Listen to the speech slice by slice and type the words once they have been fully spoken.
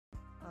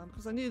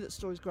because I knew that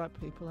stories grab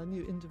people. I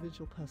knew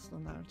individual personal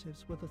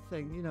narratives were the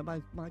thing. You know,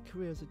 my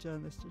career as a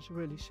journalist has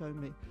really shown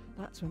me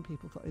that's when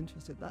people got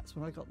interested. That's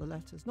when I got the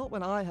letters. Not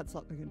when I had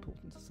something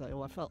important to say,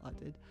 or I felt I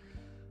did,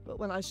 but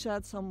when I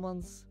shared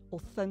someone's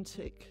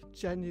authentic,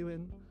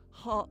 genuine,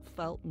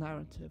 heartfelt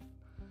narrative.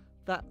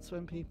 That's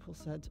when people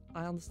said,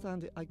 I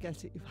understand it, I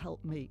get it, you've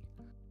helped me.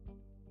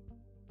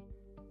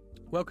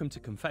 Welcome to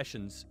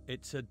Confessions.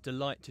 It's a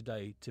delight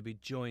today to be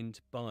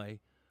joined by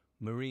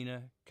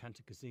Marina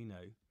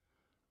Cantacuzino,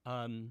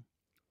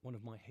 one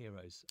of my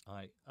heroes.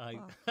 I I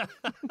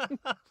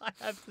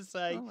have to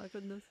say. Oh my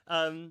goodness.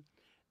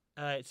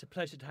 It's a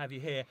pleasure to have you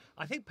here.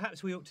 I think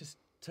perhaps we ought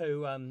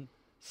to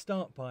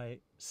start by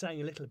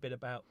saying a little bit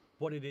about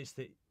what it is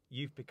that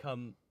you've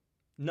become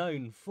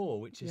known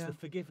for, which is the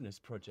Forgiveness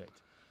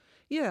Project.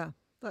 Yeah,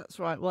 that's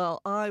right.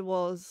 Well, I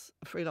was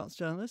a freelance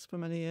journalist for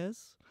many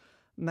years,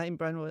 main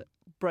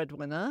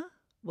breadwinner,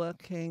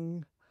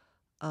 working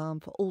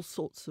for all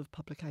sorts of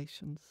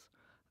publications.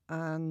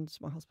 And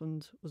my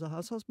husband was a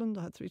house husband.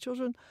 I had 3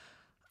 children.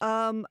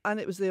 And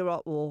it was the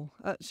Iraq War.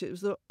 Actually, it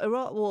was the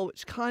Iraq War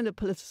which kind of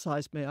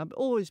politicised me. I've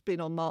always been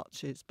on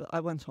marches, but I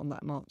went on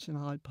that march in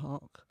Hyde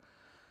Park.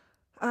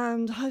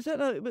 And I don't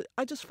know,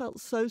 I just felt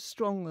so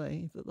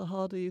strongly that the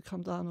harder you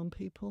come down on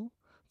people,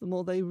 the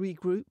more they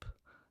regroup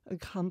and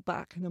come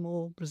back in a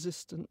more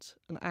resistant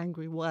and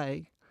angry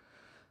way.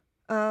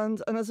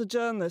 And as a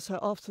journalist,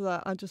 after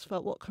that, I just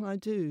felt, what can I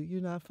do? You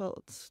know, I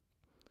felt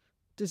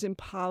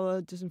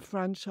disempowered,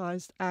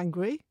 disenfranchised,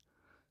 angry.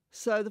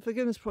 So the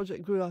Forgiveness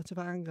Project grew out of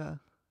anger,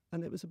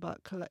 and it was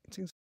about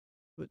collecting,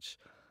 which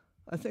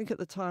I think at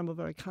the time were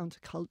very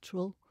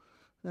countercultural.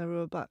 They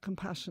were about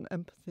compassion,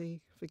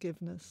 empathy,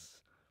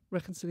 forgiveness,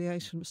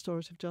 reconciliation,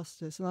 restorative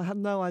justice. And I had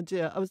no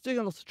idea. I was doing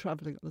a lot of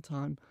travelling at the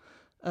time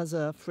as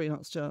a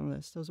freelance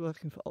journalist. I was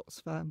working for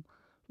Oxfam,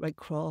 Red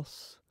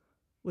Cross,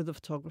 with a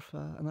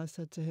photographer, and I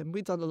said to him,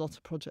 we'd done a lot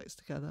of projects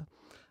together,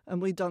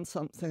 and we'd done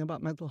something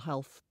about mental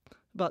health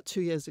about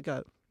 2 years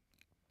ago.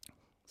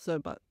 So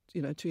about,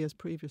 2 years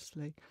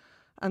previously.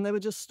 And they were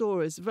just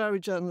stories,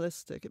 very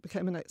journalistic. It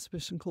became an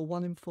exhibition called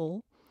 1 in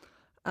 4,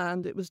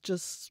 and it was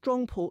just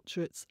strong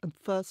portraits and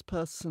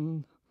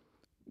first-person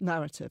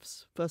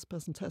narratives,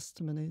 first-person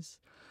testimonies.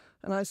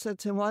 And I said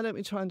to him, why don't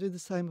we try and do the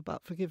same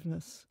about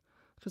forgiveness?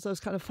 Because I was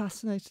kind of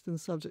fascinated in the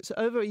subject. So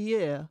over a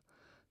year,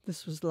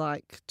 this was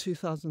like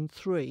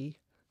 2003,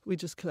 we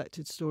just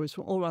collected stories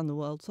from all around the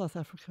world, South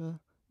Africa,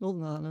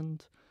 Northern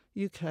Ireland,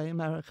 UK,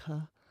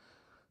 America,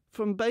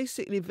 from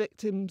basically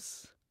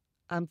victims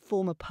and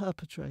former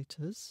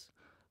perpetrators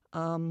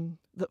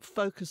that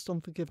focused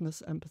on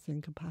forgiveness, empathy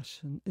and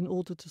compassion in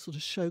order to sort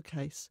of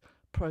showcase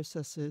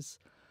processes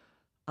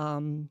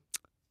of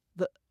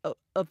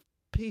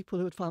people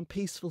who had found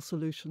peaceful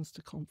solutions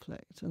to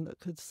conflict and that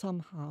could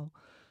somehow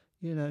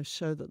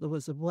show that there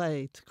was a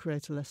way to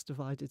create a less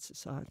divided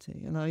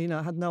society. And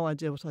I had no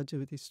idea what I'd do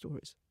with these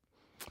stories.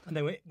 And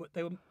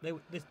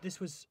this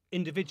was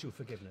individual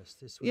forgiveness.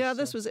 This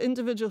was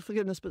individual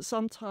forgiveness, but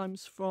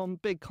sometimes from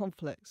big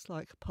conflicts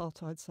like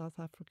apartheid South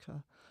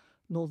Africa,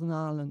 Northern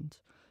Ireland.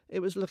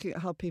 It was looking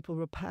at how people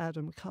repaired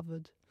and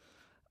recovered.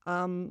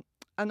 During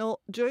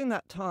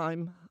that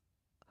time,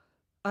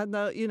 I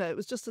know, it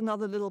was just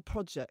another little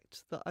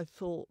project that I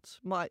thought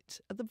might,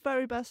 at the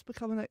very best,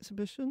 become an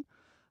exhibition.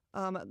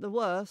 At the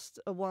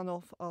worst, a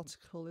one-off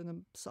article in a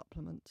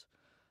supplement.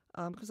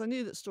 Because I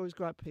knew that stories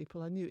grab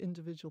people. I knew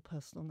individual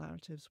personal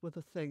narratives were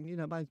the thing.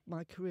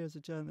 My career as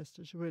a journalist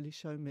has really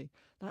shown me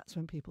that's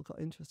when people got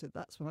interested.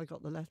 That's when I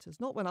got the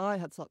letters. Not when I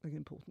had something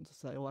important to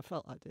say, or I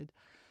felt I did,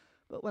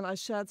 but when I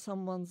shared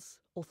someone's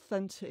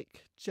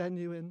authentic,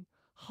 genuine,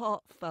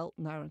 heartfelt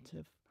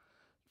narrative.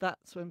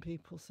 That's when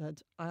people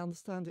said, I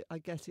understand it, I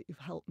get it, you've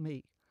helped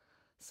me.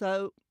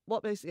 So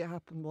what basically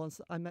happened was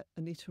I met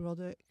Anita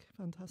Roddick,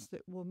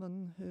 fantastic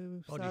woman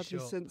who sadly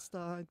since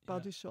died,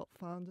 Body Shop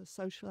founder,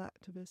 social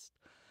activist.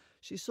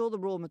 She saw the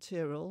raw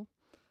material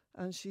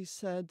and she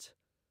said,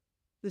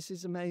 this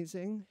is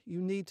amazing, you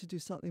need to do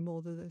something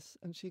more than this.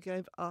 And she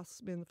gave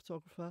us, me and the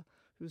photographer,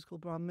 who was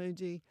called Brian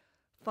Moody,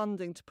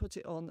 funding to put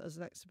it on as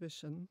an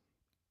exhibition,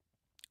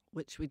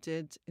 which we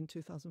did in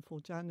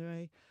 2004,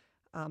 January,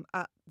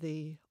 at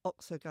the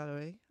Oxo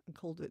Gallery, and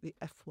called it the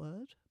F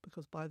word,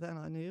 because by then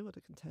I knew what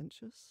a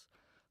contentious,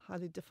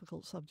 highly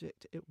difficult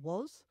subject it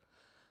was.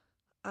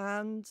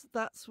 And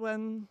that's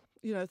when,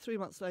 3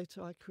 months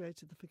later, I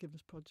created the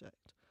Forgiveness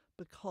Project,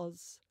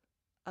 because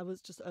I was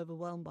just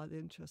overwhelmed by the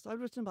interest. I'd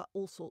written about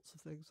all sorts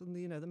of things, and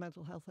the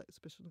mental health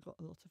exhibition got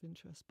a lot of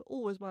interest, but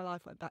always my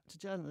life went back to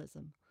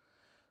journalism.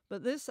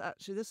 But this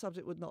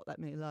subject would not let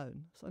me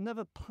alone. So I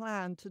never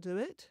planned to do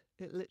it.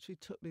 It literally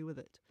took me with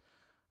it.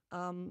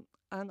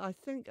 And I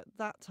think at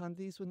that time,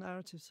 these were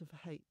narratives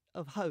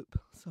of hope,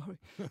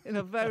 in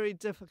a very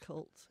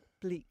difficult,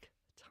 bleak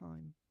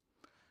time.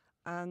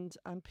 And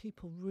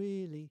people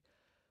really,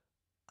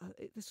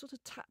 they sort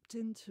of tapped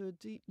into a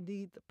deep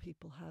need that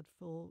people had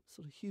for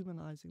sort of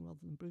humanising rather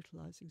than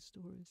brutalising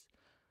stories.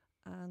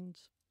 And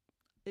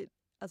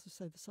as I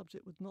say, the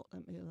subject would not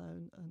let me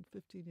alone. And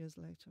 15 years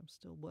later, I'm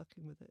still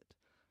working with it.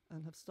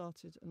 and have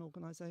started an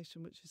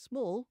organisation which is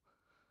small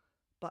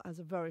but has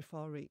a very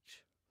far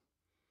reach.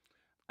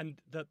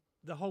 And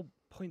the whole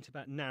point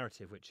about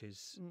narrative, which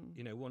is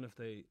one of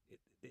the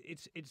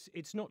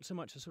it's not so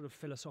much a sort of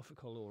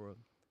philosophical or a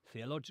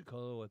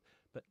theological,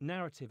 but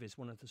narrative is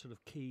one of the sort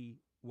of key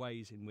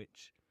ways in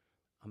which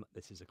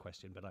this is a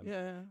question, but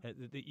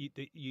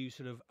that you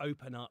sort of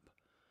open up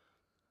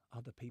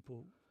other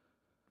people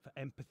for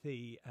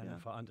empathy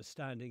and for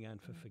understanding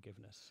and for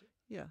forgiveness.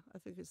 Yeah, I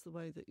think it's the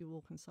way that you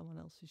walk in someone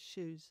else's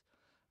shoes.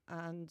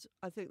 And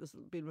I think there's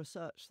been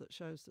research that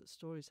shows that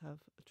stories have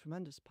a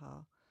tremendous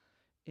power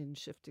in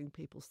shifting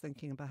people's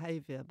thinking and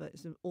behaviour. But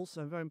it's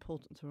also very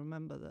important to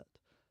remember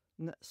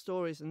that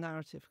stories and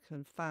narrative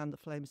can fan the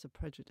flames of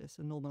prejudice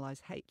and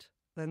normalise hate.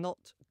 They're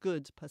not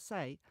good per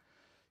se.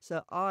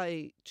 So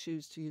I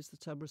choose to use the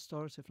term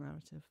restorative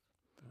narrative.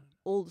 Right.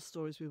 All the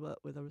stories we work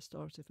with are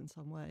restorative in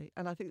some way.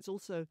 And I think it's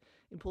also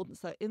important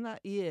to say in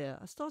that year,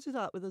 I started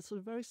out with a sort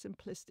of very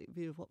simplistic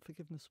view of what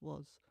forgiveness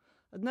was.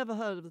 I'd never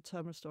heard of the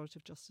term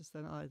restorative justice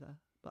then either,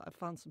 but I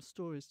found some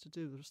stories to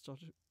do with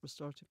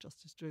restorative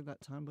justice during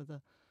that time where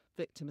the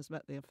victim has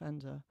met the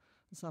offender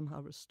and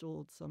somehow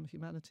restored some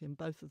humanity in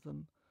both of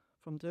them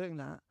from doing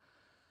that.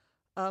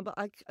 But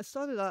I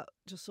started out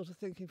just sort of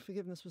thinking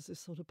forgiveness was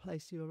this sort of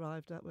place you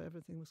arrived at where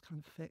everything was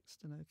kind of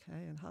fixed and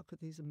okay, and how could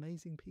these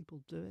amazing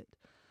people do it?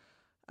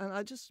 And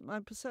my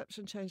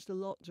perception changed a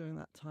lot during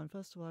that time.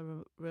 First of all,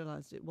 I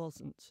realised it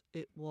wasn't.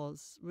 It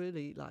was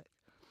really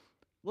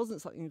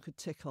wasn't something you could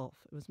tick off.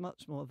 It was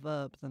much more a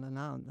verb than a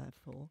noun,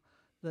 therefore,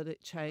 that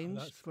it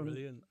changed that's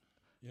brilliant.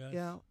 Yes.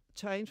 Yeah,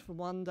 changed from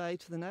one day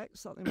to the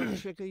next. Something might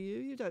trigger you.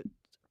 You don't.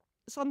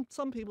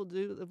 Some people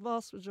do, but the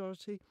vast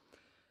majority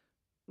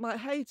might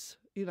hate,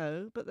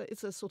 but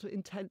it's a sort of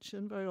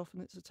intention. Very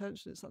often it's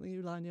attention. It's something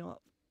you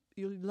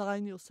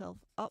line yourself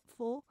up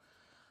for.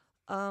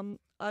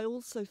 I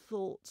also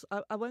thought,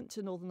 I went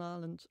to Northern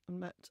Ireland and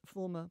met a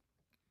former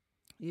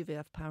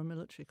UVF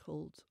paramilitary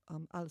called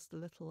Alistair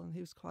Little, and he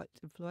was quite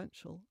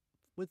influential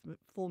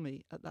for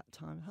me at that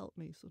time, helped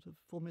me sort of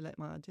formulate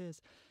my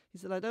ideas. He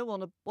said, I don't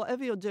want to,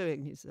 whatever you're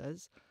doing, he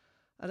says,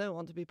 I don't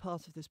want to be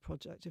part of this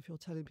project if you're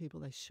telling people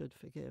they should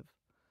forgive.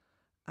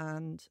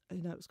 And,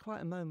 it was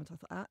quite a moment. I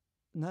thought,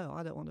 no,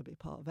 I don't want to be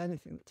part of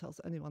anything that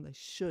tells anyone they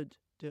should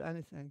do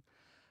anything.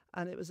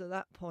 And it was at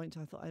that point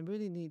I thought I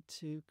really need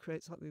to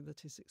create something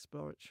that is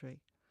exploratory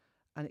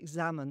and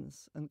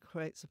examines and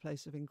creates a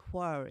place of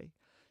inquiry.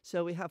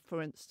 So we have,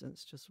 for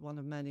instance, just one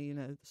of many,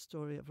 the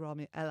story of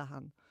Rami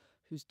Elahan,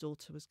 whose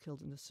daughter was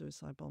killed in a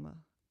suicide bomber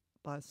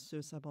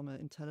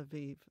in Tel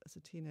Aviv as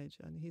a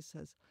teenager. And he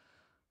says,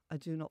 I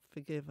do not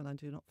forgive and I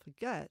do not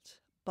forget,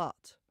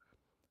 but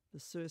the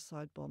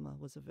suicide bomber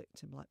was a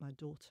victim like my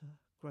daughter,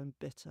 grown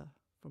bitter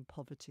from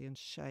poverty and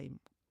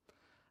shame.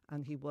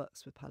 And he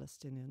works with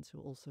Palestinians who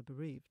are also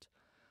bereaved.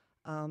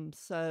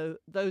 So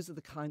those are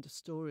the kind of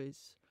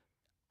stories.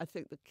 I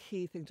think the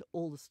key thing to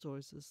all the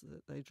stories is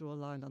that they draw a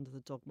line under the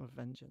dogma of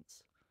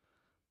vengeance.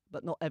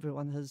 But not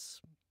everyone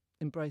has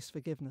embraced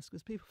forgiveness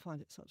because people find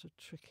it such a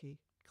tricky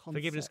concept.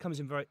 Forgiveness comes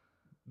in very,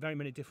 very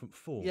many different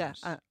forms. Yeah,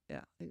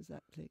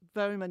 exactly.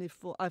 Very many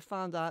forms. I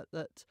found out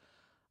that,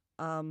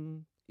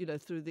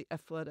 through the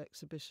F-word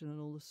exhibition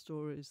and all the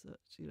stories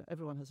that,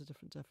 everyone has a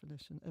different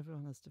definition.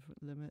 Everyone has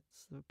different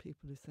limits. There are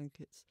people who think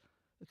it's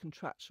a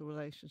contractual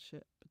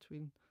relationship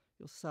between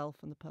yourself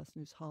and the person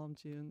who's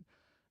harmed you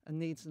and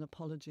needs an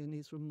apology and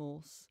needs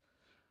remorse.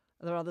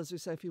 And there are others who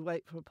say if you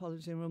wait for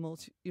apology and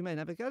remorse, you may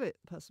never get it.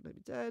 The person may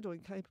be dead or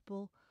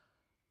incapable,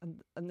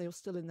 and they're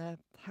still in their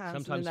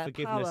hands. Sometimes and in their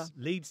forgiveness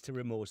power. leads to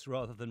remorse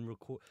rather than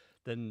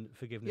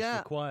forgiveness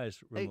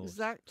requires remorse.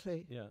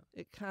 Exactly. Yeah,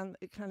 it can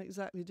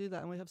exactly do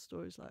that, and we have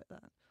stories like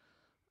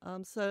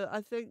that. So I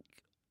think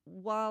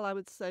while I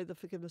would say the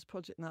Forgiveness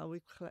Project now,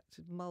 we've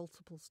collected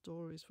multiple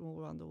stories from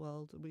all around the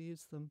world, and we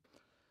use them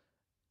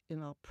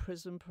in our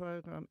prison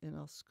program, in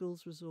our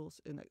schools resource,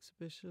 in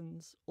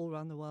exhibitions all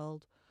around the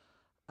world,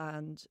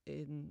 and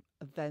in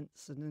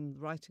events and in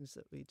writings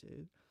that we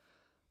do.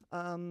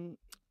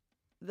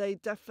 They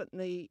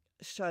definitely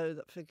show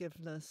that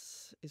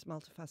forgiveness is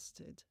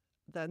multifaceted.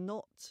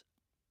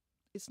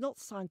 It's not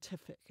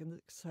scientific in the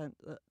extent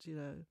that,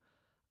 there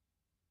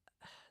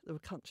are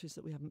countries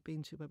that we haven't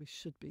been to where we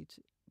should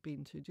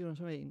been to. Do you know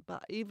what I mean?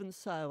 But even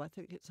so, I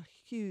think it's a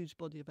huge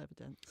body of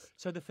evidence.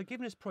 So the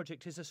Forgiveness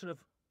Project is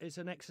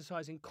an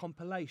exercise in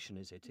compilation,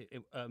 is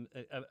it?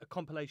 A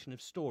compilation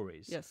of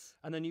stories. Yes.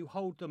 And then you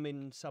hold them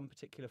in some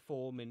particular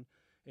form, in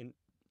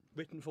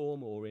written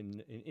form or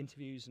in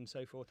interviews and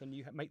so forth, and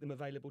you make them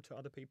available to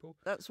other people?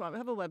 That's right. We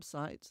have a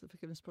website,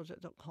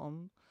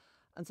 theforgivenessproject.com,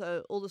 and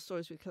so all the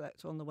stories we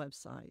collect are on the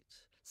website.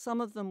 Some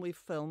of them we've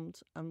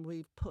filmed and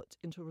we've put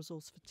into a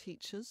resource for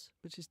teachers,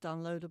 which is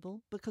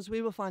downloadable, because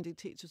we were finding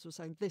teachers were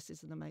saying, this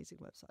is an amazing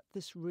website.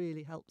 This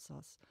really helps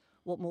us.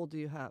 What more do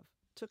you have?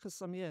 It took us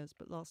some years,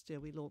 but last year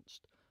we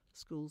launched the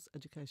school's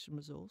education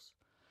resource.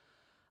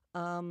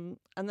 And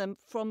then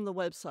from the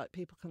website,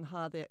 people can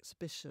hire the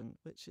exhibition,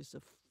 which is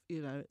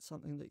it's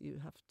something that you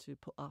have to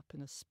put up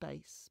in a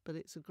space, but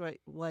it's a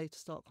great way to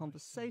start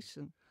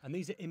conversation. And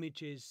these are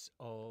images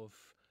of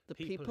The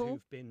people people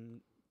who've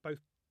been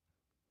both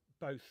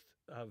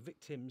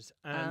victims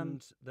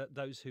and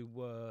those who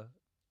were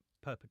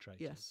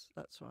perpetrators. Yes,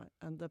 that's right.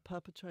 And the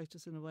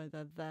perpetrators, in a way,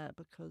 they're there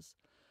because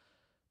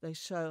they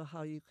show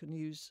how you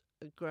can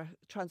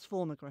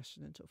transform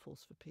aggression into a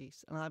force for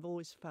peace. And I've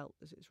always felt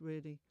that it's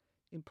really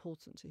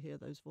important to hear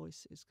those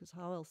voices, because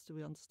how else do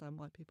we understand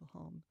why people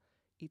harm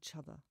each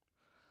other?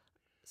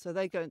 So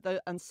they go,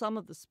 and some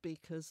of the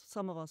speakers,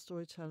 some of our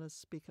storytellers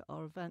speak at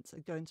our events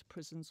and go into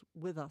prisons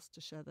with us to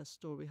share their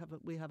story.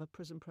 We have a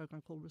prison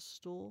program called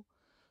Restore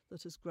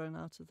that has grown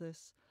out of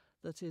this,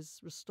 that is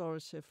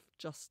restorative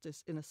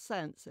justice in a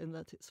sense, in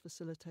that it's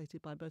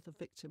facilitated by both a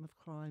victim of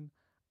crime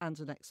and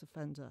an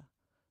ex-offender.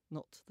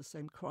 Not the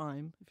same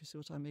crime, if you see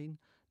what I mean.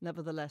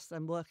 Nevertheless,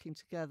 them working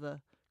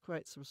together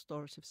creates a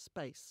restorative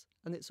space,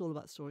 and it's all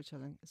about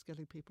storytelling. It's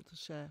getting people to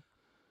share.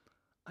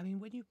 I mean,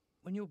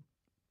 when you're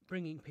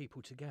bringing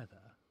people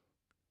together,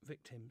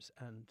 victims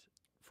and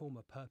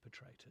former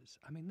perpetrators,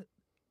 I mean,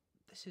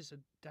 this is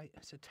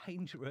it's a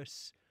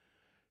dangerous,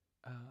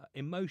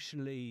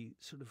 emotionally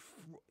sort of,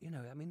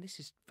 I mean, this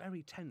is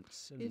very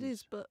tense. And it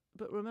is, but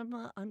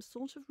remember, I'm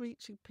sort of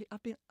reaching. I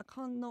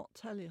cannot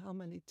tell you how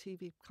many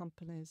TV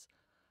companies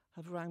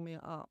have rang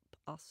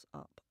us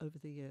up over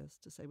the years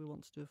to say we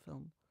want to do a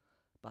film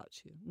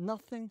about you.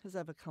 Nothing has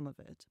ever come of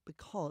it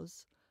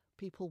because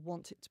people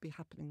want it to be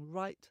happening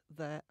right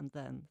there and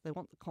then. They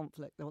want the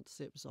conflict, they want to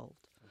see it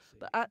resolved.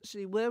 But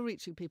actually, we're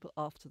reaching people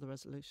after the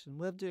resolution.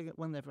 We're doing it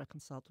when they've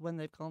reconciled, when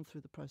they've gone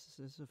through the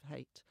processes of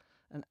hate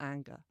and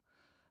anger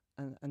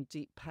and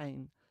deep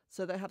pain.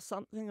 So they have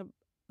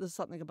there's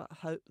something about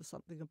hope, there's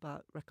something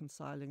about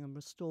reconciling and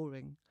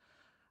restoring.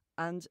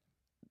 And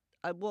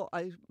what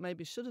I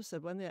maybe should have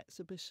said, when the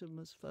exhibition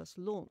was first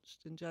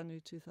launched in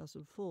January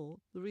 2004,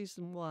 the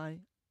reason why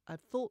I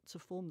thought to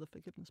form the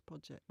Forgiveness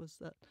Project was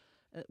that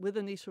with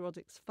Anita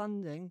Roddick's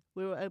funding,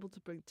 we were able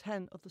to bring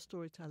 10 of the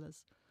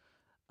storytellers,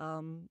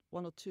 one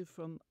or two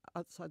from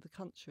outside the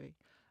country.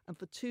 And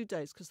for 2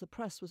 days, because the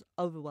press was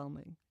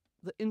overwhelming,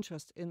 the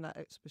interest in that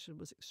exhibition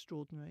was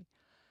extraordinary.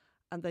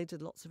 And they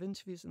did lots of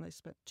interviews and they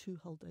spent 2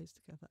 whole days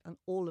together. And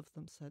all of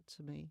them said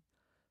to me,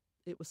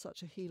 it was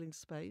such a healing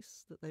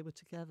space that they were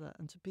together.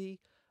 And to be,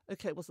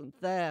 it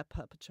wasn't their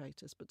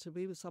perpetrators, but to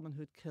be with someone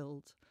who'd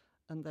killed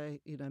and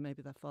they,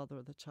 maybe their father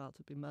or their child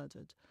had been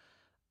murdered.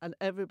 And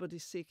everybody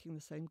seeking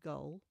the same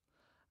goal.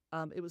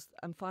 And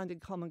finding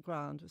common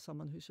ground with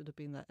someone who should have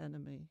been their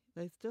enemy.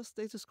 They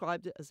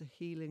described it as a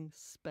healing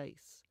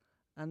space.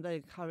 And they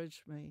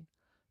encouraged me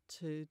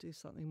to do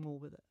something more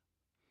with it.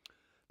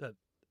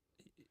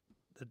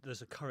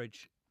 There's a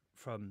courage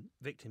from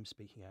victims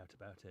speaking out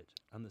about it,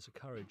 and there's a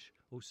courage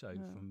also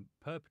from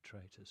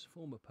perpetrators,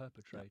 former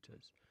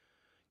perpetrators,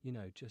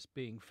 just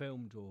being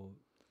filmed or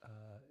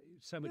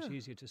so much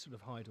easier to sort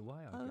of hide away,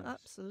 I guess.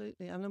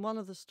 Absolutely. And then one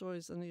of the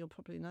stories, and you'll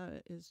probably know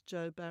it, is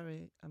Jo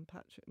Berry and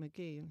Patrick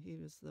McGee, and he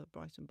was the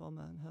Brighton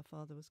bomber and her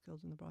father was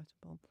killed in the Brighton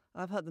bomb.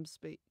 I've heard them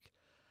speak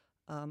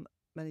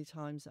many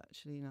times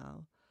actually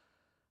now.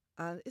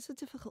 And it's a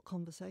difficult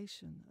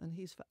conversation, and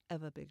he's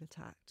forever being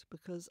attacked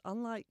because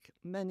unlike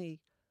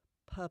many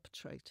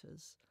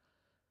perpetrators,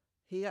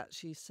 he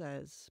actually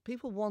says,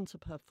 people want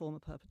a former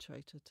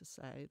perpetrator to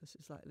say, this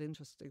is like an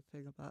interesting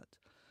thing about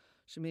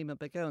Shamima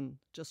Begum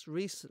just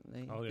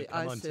recently.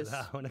 I want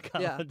to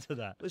come on to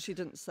that. Well, she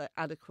didn't say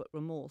adequate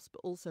remorse, but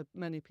also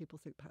many people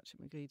think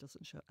Patrick McGee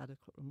doesn't show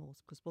adequate remorse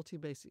because what he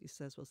basically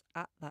says was,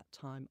 at that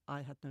time,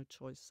 I had no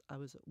choice. I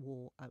was at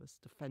war. I was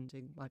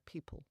defending my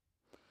people.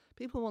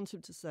 People want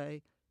him to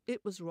say,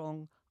 it was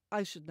wrong,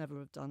 I should never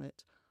have done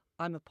it,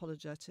 I'm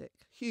apologetic,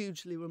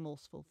 hugely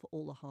remorseful for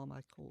all the harm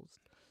I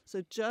caused.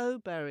 So Jo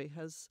Berry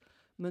has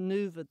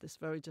manoeuvred this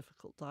very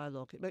difficult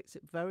dialogue. It makes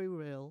it very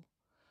real.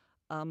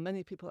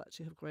 Many people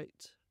actually have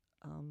great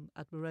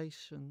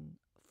admiration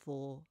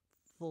for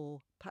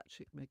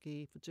Patrick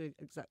McGee for doing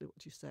exactly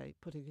what you say,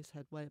 putting his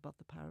head way above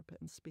the parapet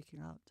and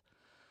speaking out.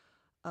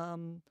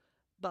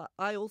 But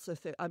I also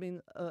think,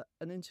 an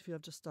interview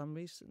I've just done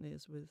recently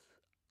is with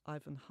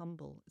Ivan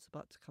Humble. It's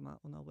about to come out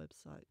on our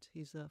website.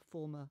 He's a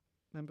former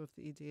member of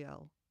the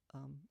EDL,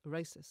 a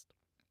racist.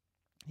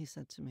 He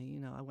said to me,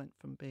 I went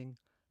from being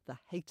the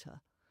hater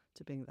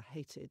to being the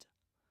hated,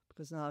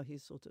 because now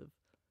he's sort of,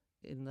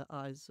 in the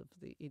eyes of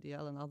the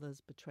EDL and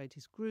others, betrayed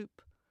his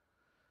group.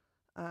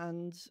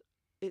 And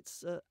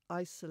it's an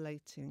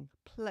isolating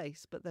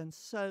place, but then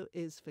so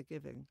is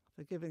forgiving.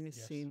 Forgiving is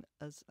seen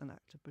as an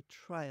act of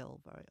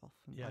betrayal very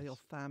often by your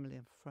family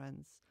and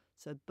friends.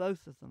 So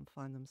both of them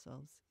find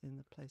themselves in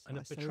the place of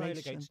isolation. And a betrayal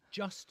against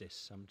justice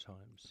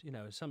sometimes,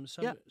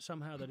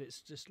 somehow that it's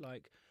just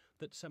like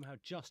that somehow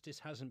justice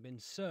hasn't been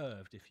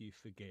served if you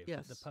forgive,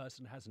 that the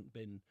person hasn't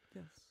been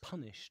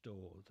punished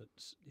or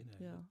that's,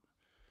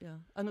 Yeah,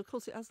 and of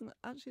course it has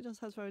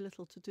very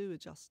little to do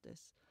with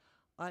justice.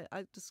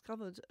 I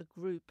discovered a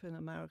group in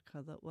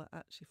America that were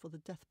actually for the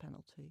death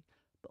penalty,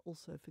 but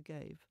also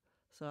forgave.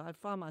 So I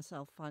found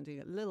myself finding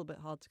it a little bit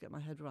hard to get my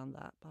head around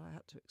that, but I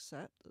had to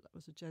accept that that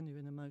was a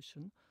genuine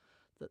emotion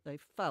that they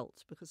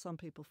felt, because some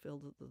people feel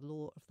that the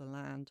law of the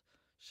land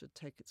should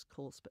take its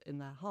course, but in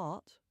their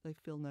heart they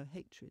feel no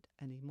hatred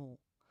anymore.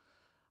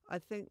 I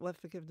think where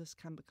forgiveness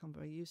can become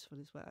very useful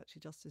is where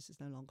actually justice is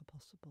no longer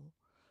possible,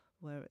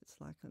 where it's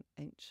like an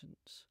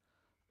ancient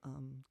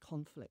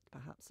conflict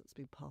perhaps that's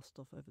been passed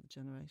off over the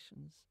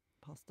generations,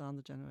 passed down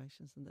the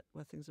generations, and that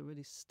where things are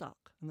really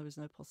stuck and there is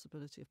no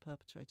possibility of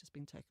perpetrators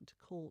being taken to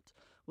court,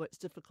 where it's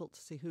difficult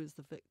to see who is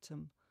the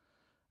victim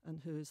and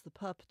who is the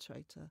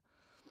perpetrator.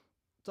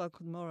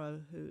 Duncan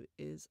Morrow, who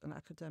is an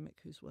academic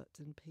who's worked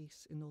in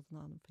peace in Northern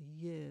Ireland for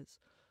years,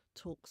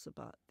 talks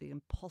about the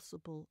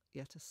impossible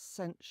yet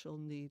essential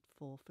need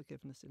for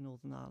forgiveness in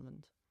Northern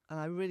Ireland. And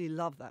I really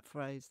love that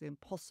phrase, the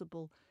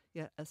impossible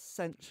yet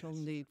essential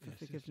need for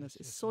forgiveness.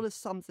 It sort of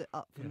sums it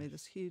up for me,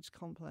 this huge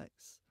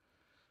complex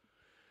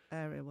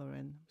area we're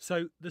in.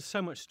 So there's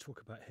so much to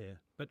talk about here.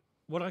 But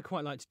what I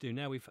quite like to do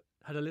now, we've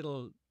had a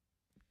little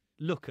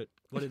look at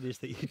what it is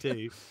that you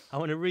do. I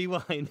want to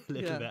rewind a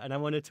little bit and I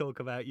want to talk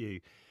about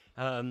you.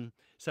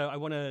 So I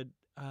want to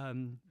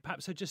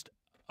perhaps I just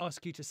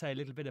ask you to say a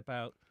little bit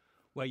about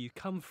where you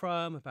come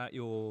from, about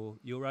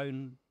your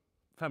own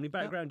family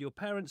background, your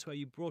parents, where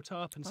you brought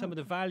up, and some of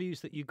the values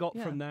that you got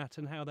from that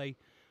and how they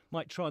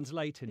might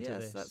translate into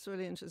this. Yes, that's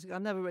really interesting.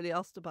 I've never really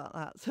asked about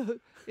that. So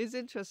it's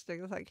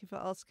interesting. Thank you for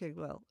asking.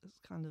 Well, it's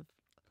kind of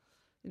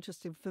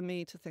interesting for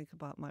me to think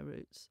about my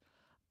roots.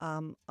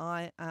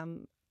 I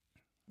am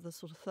the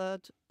sort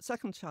of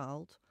second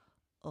child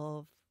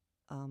of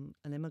an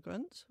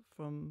immigrant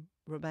from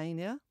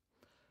Romania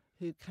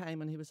who came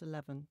when he was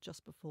 11,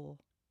 just before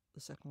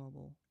the Second World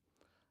War.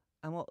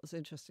 And what was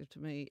interesting to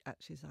me,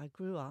 actually, is I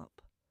grew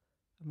up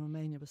and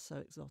Romania was so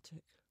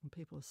exotic and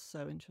people were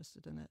so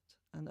interested in it.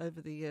 And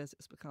over the years,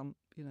 it's become,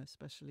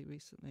 especially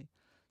recently,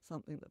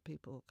 something that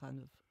people kind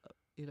of,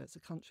 it's a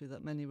country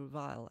that many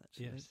revile,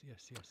 actually.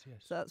 Yes.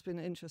 So that's been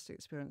an interesting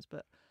experience.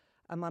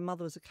 And my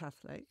mother was a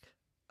Catholic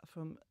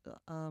from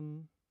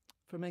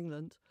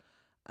England,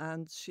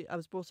 and I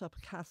was brought up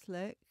a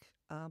Catholic,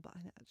 but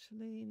I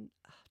actually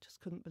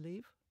just couldn't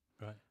believe.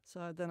 Right.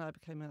 So then I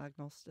became an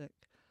agnostic.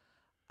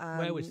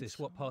 Where was this?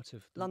 What part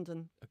of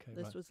London? Okay,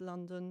 this was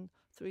London.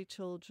 3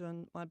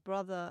 children. My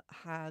brother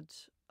had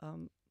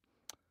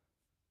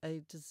a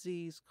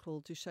disease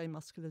called Duchenne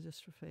muscular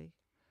dystrophy,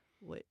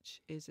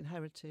 which is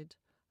inherited,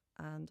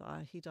 and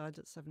he died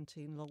at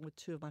 17, along with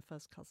 2 of my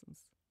first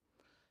cousins.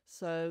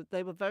 So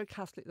they were very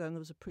Catholic then. There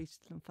was a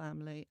priest in the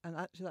family, and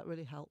actually that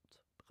really helped,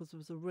 because there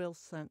was a real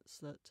sense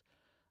that,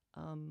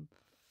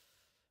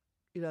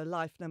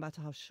 life, no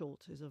matter how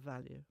short, is of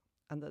value,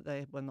 and that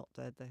they were not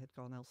dead, they had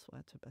gone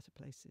elsewhere to better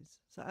places.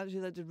 So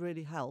actually that did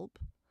really help.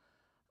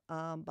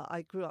 But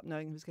I grew up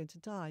knowing he was going to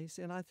die, you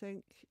see, and I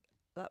think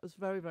that was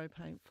very, very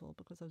painful,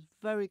 because I was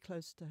very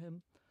close to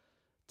him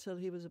till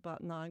he was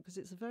about 9, because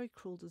it's a very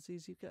cruel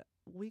disease. You get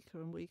weaker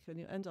and weaker, and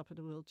you end up in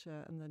a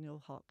wheelchair, and then your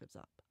heart gives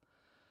up.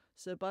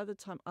 So by the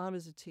time I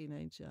was a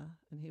teenager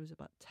and he was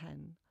about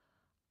 10,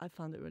 I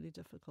found it really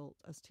difficult,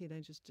 as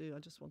teenagers do. I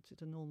just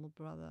wanted a normal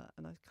brother,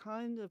 and I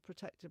kind of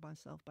protected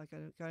myself by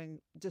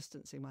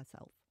distancing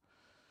myself.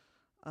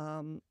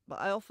 But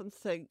I often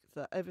think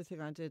that everything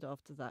I did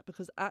after that,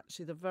 because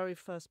actually the very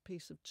first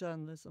piece of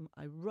journalism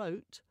I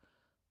wrote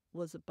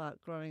was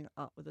about growing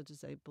up with a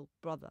disabled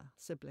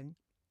sibling,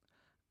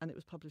 and it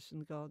was published in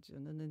The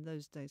Guardian, and in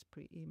those days,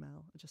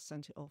 pre-email, I just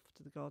sent it off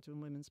to the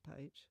Guardian women's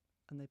page,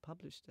 and they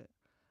published it.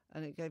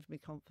 And it gave me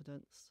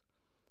confidence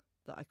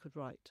that I could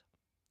write,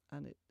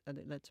 and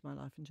it led to my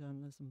life in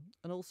journalism.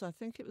 And also, I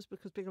think it was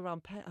because being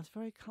around pain, I was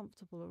very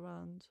comfortable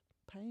around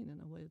pain in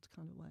a weird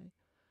kind of way.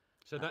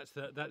 So that's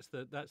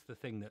the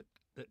thing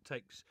that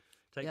takes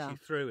you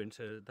through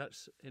into,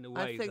 that's in a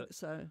way. I think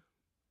so.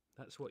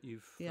 That's what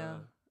you've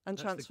and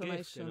that's transformation the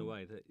gift, in a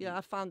way that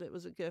I found it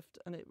was a gift,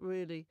 and it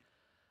really.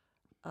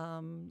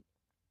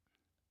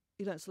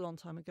 It's a long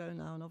time ago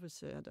now, and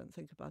obviously I don't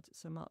think about it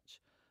so much,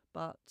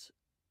 but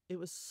it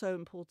was so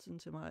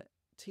important in my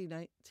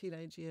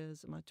teenage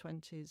years and my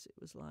 20s.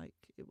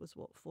 It was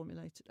what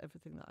formulated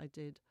everything that I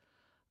did,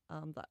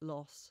 that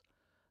loss.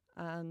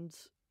 And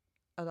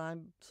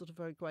I'm sort of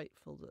very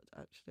grateful that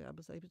actually I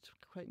was able to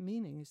create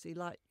meaning. You see,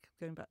 like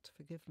going back to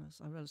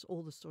forgiveness, I realised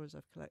all the stories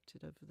I've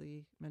collected over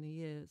the many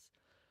years,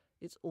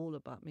 it's all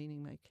about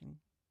meaning making,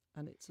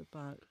 and it's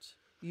about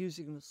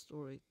using the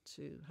story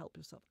to help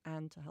yourself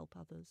and to help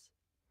others.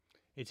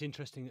 It's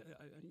interesting.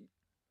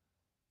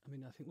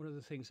 I think one of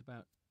the things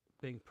about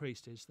being a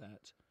priest is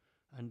that,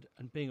 and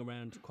being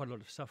around quite a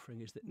lot of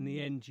suffering, is that in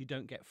the end you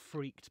don't get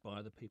freaked by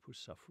other people's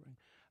suffering.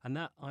 And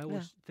that I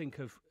always think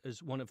of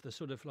as one of the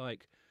sort of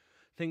like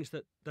things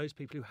that those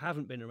people who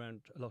haven't been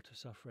around a lot of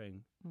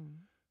suffering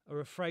are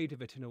afraid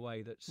of it in a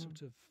way that's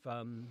sort of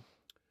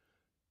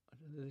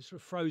they're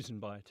sort of frozen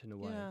by it in a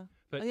way. Yeah.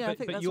 But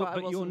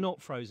you're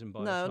not frozen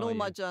by it. No, and all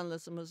my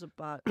journalism was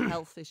about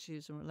health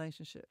issues and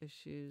relationship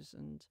issues,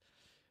 and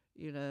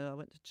I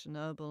went to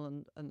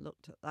Chernobyl and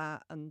looked at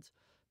that, and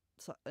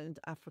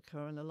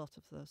Africa, and a lot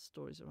of the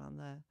stories around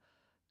there.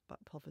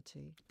 about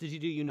poverty. Did you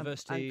do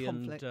university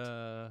and conflict.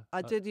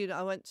 I did.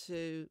 I went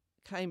to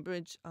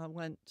Cambridge. I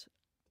went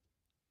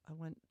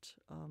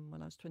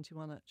when I was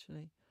 21,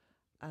 actually,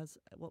 as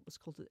what was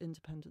called an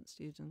independent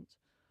student,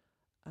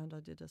 and I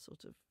did a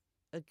sort of.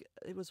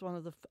 It was one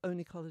of the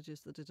only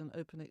colleges that did an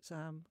open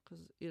exam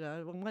because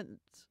I went.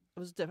 It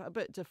was a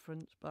bit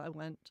different, but I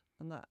went,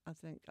 and that I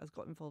think I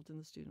got involved in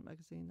the student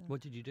magazine there.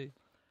 What did you do?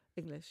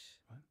 English.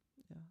 Right.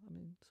 Yeah, I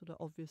mean, sort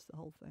of obvious, the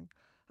whole thing.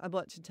 I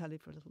worked in telly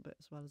for a little bit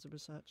as well as a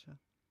researcher.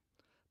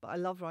 But I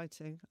love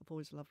writing. I've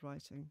always loved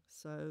writing.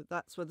 So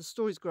that's where the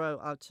stories grow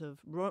out of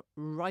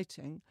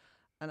writing.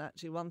 And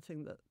actually, one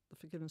thing that the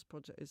Forgiveness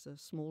Project is a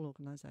small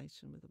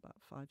organisation with about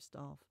 5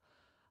 staff.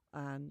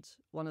 And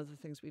one of the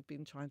things we've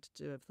been trying to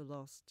do over the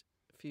last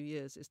few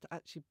years is to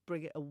actually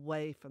bring it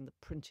away from the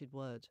printed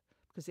word,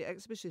 because the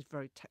exhibition is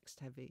very text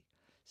heavy.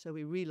 So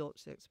we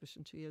relaunched the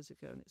exhibition 2 years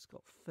ago, and it's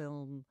got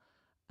film,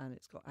 and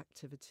it's got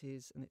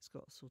activities, and it's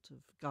got a sort of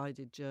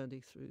guided journey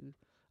through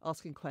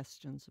asking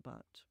questions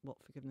about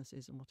what forgiveness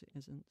is and what it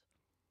isn't.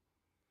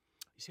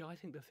 You see, I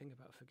think the thing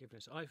about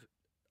forgiveness,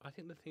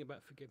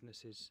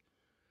 is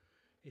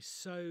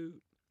so.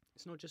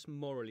 It's not just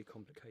morally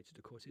complicated,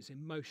 of course. It's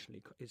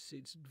emotionally.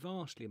 It's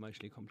vastly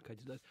emotionally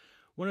complicated.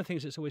 One of the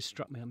things that's always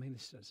struck me. I mean,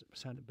 this does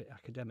sound a bit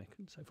academic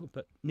and so forth,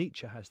 but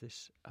Nietzsche has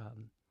this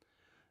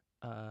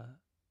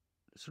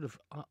sort of,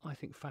 I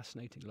think,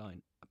 fascinating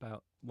line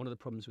about one of the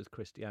problems with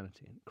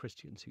Christianity and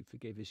Christians who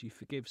forgive is you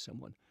forgive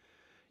someone,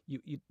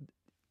 you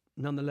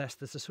nonetheless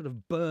there's a sort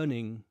of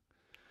burning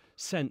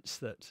sense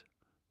that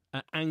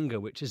anger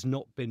which has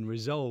not been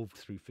resolved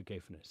through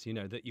forgiveness.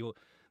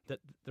 That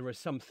there is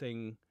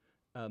something.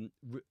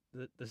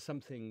 That there's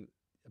something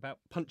about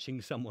punching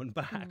someone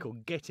back or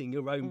getting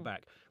your own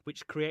back,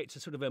 which creates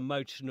a sort of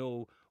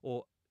emotional,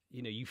 or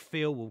you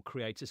feel will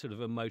create a sort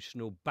of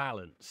emotional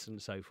balance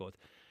and so forth.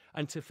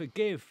 And to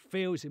forgive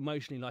feels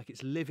emotionally like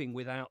it's living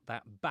without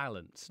that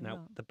balance.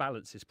 Now, the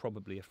balance is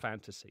probably a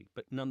fantasy,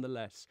 but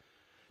nonetheless,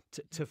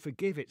 to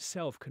forgive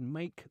itself can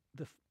make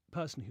the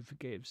person who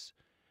forgives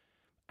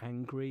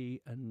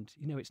angry, and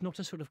it's not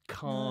a sort of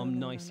calm,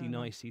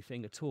 nicey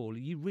thing at all.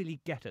 You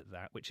really get at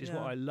that, which is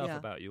what I love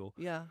about your.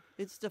 Yeah,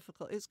 it's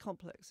difficult. It's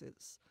complex.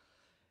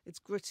 It's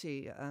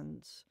gritty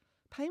and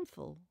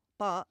painful.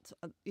 But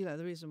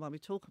the reason why we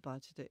talk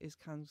about it is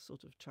can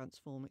sort of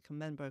transform. It can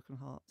mend broken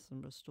hearts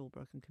and restore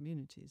broken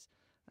communities,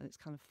 and it's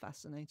kind of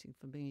fascinating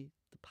for me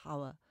the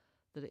power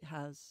that it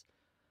has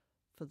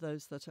for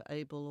those that are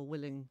able or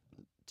willing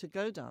to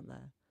go down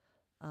there.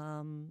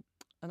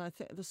 And I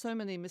think there's so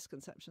many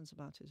misconceptions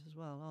about it as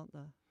well, aren't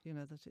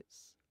there? That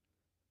it's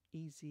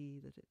easy,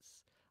 that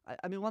it's.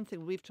 I mean, one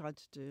thing we've tried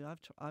to do,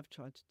 I've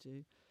tried to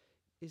do,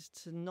 is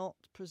to not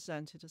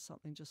present it as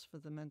something just for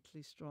the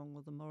mentally strong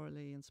or the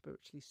morally and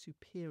spiritually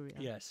superior.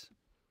 Yes.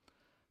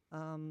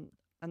 And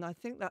I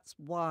think that's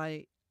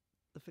why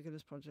the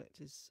Forgiveness Project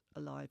is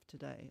alive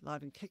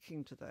and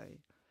kicking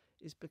today,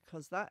 is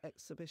because that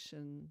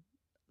exhibition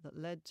that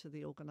led to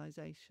the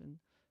organisation,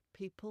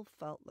 people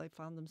felt they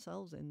found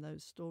themselves in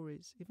those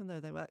stories, even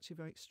though they were actually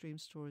very extreme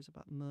stories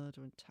about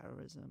murder and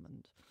terrorism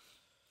and,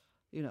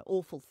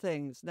 awful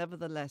things.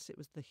 Nevertheless, it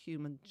was the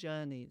human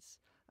journeys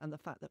and the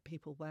fact that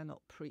people were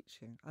not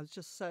preaching. I was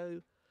just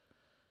so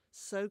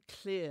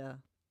clear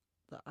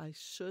that I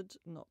should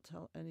not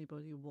tell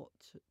anybody what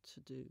to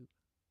do,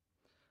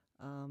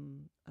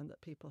 and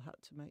that people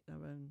had to make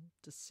their own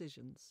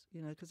decisions,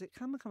 because it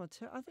can become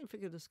I think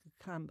forgiveness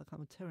can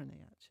become a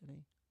tyranny,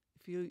 actually,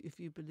 if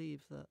you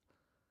believe that.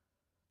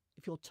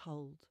 If you're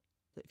told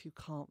that if you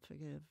can't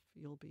forgive,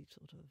 you'll be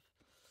sort of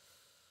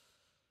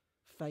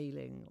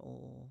failing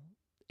or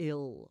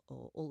ill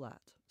or all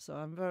that. So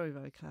I'm very,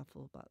 very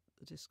careful about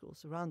the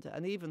discourse around it.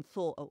 And even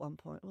thought at one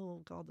point,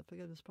 oh, God, the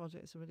Forgiveness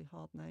Project is a really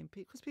hard name.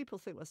 Because people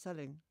think we're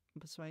selling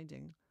and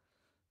persuading.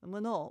 And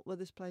we're not. We're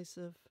this place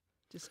of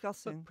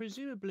discussing. But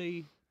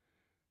presumably,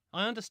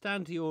 I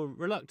understand your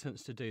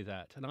reluctance to do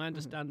that. And I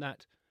understand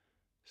that.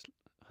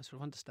 I sort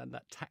of understand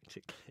that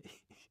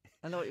tactically.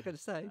 I know what you're going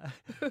to say,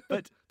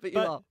 but you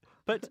are.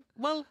 But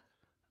well,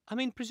 I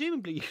mean,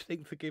 presumably you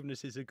think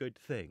forgiveness is a good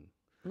thing.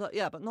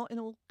 But not in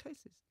all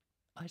cases.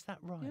 Oh, is that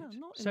right? Yeah,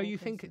 not in so all you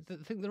cases.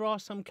 think there are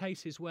some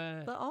cases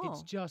where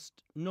it's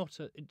just not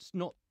a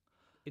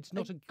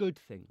good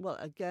thing. Well,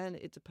 again,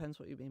 it depends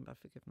what you mean by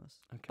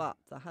forgiveness. Okay. But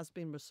there has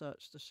been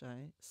research to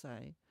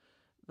say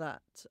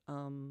that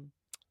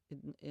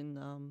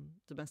in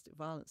domestic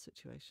violence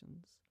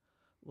situations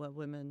where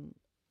women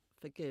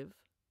forgive,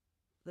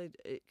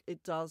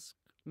 it does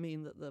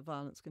mean that the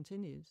violence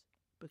continues,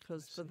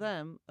 because for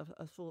them,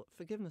 I thought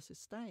forgiveness is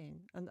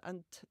staying.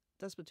 And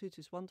Desmond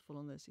Tutu's wonderful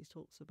on this. He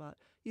talks about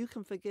you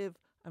can forgive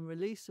and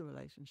release a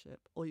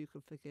relationship, or you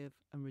can forgive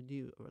and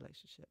renew a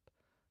relationship,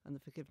 and the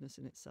forgiveness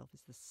in itself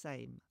is the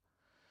same.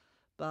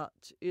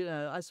 But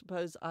I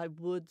suppose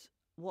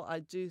what I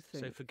do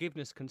think. So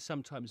forgiveness can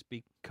sometimes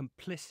be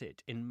complicit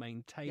in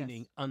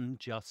maintaining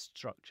unjust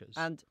structures,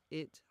 and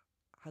it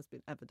has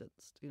been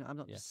evidenced. I'm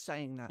not just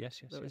saying that.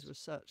 Yes, there is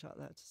research out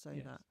there to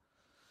say that.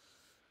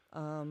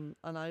 And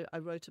I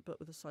wrote a book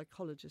with a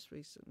psychologist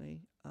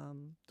recently,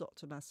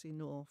 Dr. Massi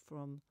Noor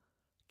from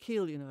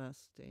Keele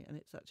University, and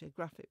it's actually a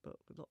graphic book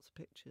with lots of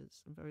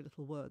pictures and very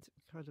little words. It's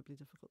incredibly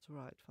difficult to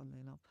write, funnily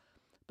enough.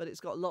 But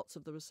it's got lots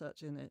of the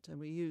research in it, and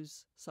we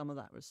use some of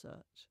that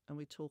research, and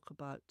we talk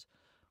about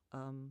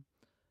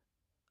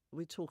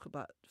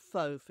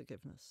faux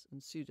forgiveness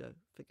and pseudo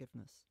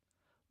forgiveness,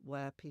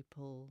 where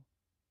people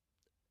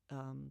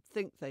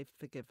think they've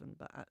forgiven,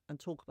 and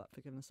talk about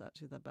forgiveness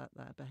actually about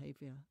their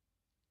behaviour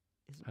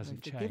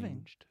hasn't very forgiving.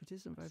 Changed. It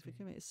isn't very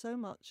forgiving. It's so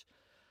much.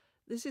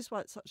 This is why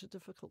it's such a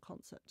difficult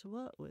concept to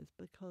work with,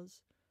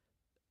 because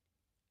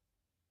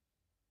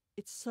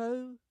it's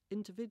so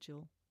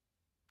individual,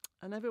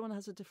 and everyone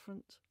has a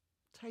different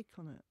take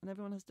on it, and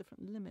everyone has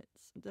different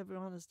limits, and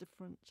everyone has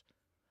different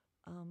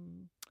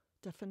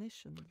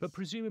definitions. But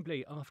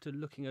presumably, after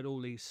looking at all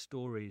these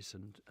stories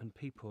and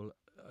people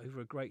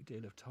over a great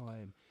deal of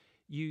time,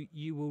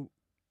 you will,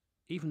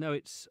 even though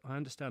I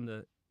understand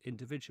the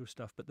individual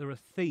stuff, but there are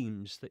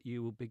themes that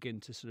you will begin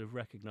to sort of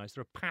recognise.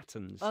 There are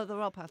patterns. Oh, there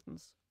are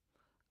patterns.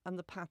 And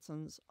the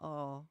patterns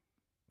are,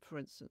 for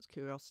instance,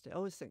 curiosity. I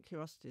always think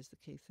curiosity is the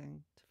key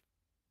thing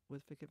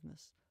with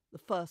forgiveness. The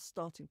first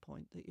starting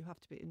point, that you have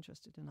to be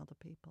interested in other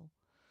people.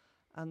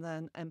 And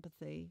then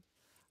empathy,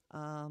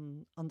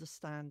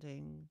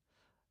 understanding,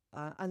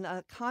 and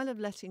kind of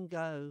letting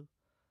go.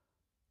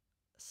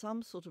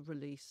 Some sort of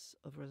release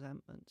of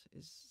resentment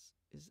is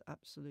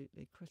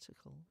absolutely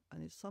critical.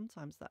 And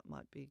sometimes that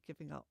might be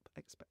giving up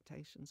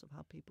expectations of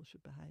how people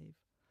should behave,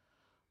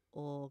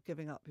 or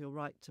giving up your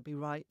right to be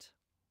right.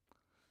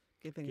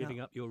 Giving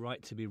up your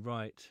right to be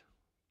right.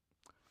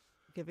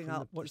 Giving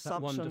up what's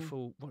that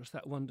wonderful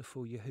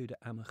Yehuda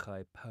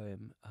Amichai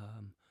poem?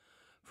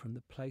 From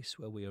the place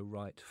where we are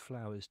right,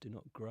 flowers do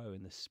not grow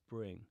in the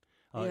spring.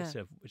 Oh,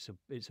 yeah.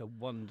 It's a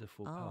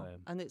wonderful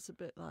poem. And it's a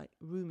bit like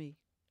Rumi.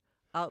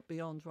 Out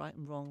beyond right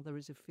and wrong, there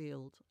is a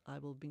field. I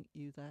will meet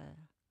you there,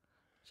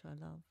 which I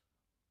love.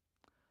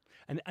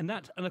 And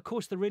of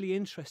course, the really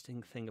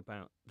interesting thing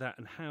about that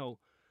and how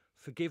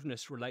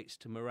forgiveness relates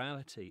to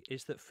morality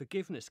is that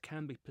forgiveness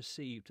can be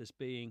perceived as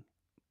being,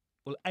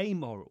 well,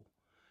 amoral.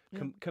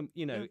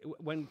 Yeah.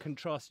 When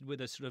contrasted with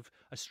a sort of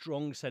a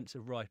strong sense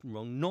of right and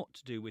wrong, not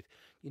to do with,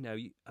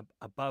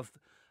 above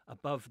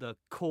the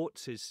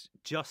courts is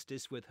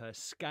justice with her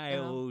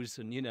scales,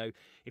 and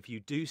if you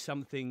do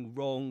something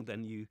wrong,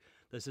 then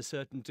there's a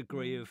certain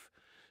degree of,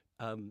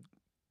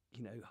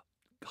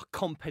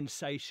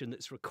 compensation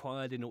that's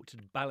required in order to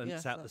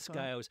balance out the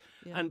scales,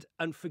 right.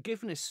 and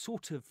forgiveness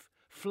sort of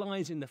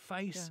flies in the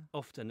face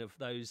often of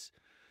those.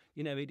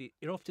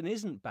 It often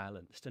isn't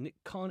balanced, and it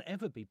can't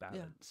ever be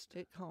balanced.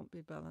 Yeah, it can't be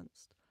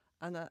balanced,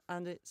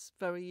 and it's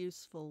very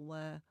useful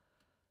where,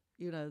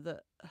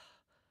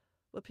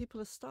 where people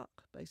are stuck.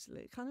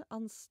 Basically, it kind of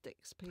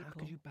unsticks people. How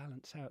could you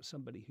balance out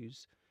somebody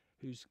who's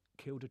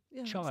killed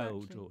a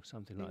child or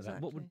something like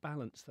that? What would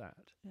balance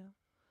that? Yeah,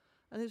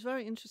 and it's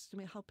very interesting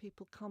to me how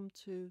people come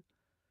to.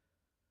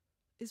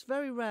 It's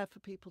very rare for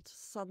people to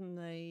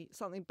suddenly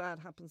something bad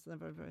happens and they're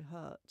very, very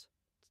hurt,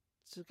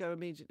 to go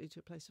immediately to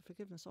a place of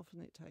forgiveness.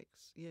 Often it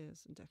takes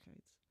years and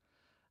decades,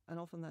 and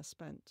often they're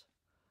spent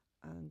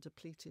and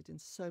depleted in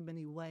so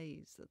many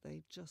ways that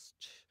they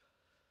just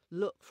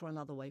look for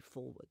another way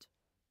forward.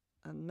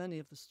 And many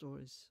of the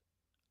stories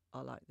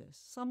are like this.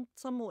 Some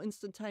more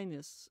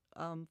instantaneous,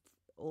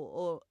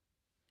 or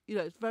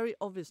it's very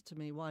obvious to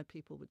me why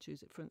people would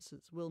choose it. For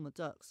instance, Wilma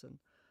Dirksen,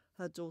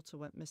 her daughter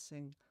went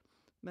missing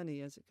many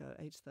years ago,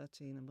 age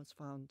 13, and was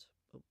found,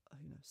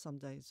 some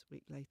days, a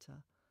week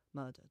later,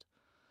 murdered.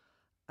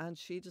 And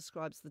she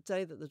describes the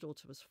day that the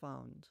daughter was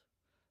found.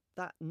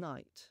 That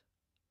night,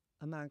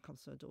 a man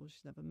comes to her door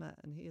she's never met,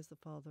 and he is the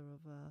father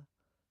of a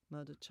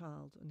murdered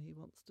child, and he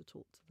wants to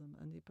talk to them.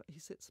 And he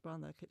sits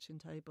around their kitchen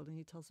table, and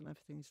he tells them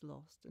everything he's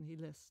lost, and he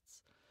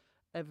lists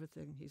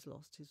everything he's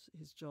lost: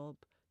 his job,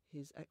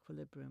 his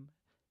equilibrium,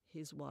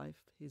 his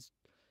wife,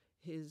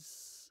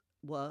 his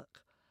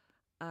work.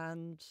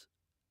 And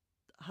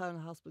her and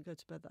her husband go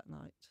to bed that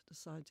night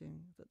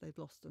deciding that they've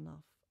lost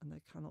enough and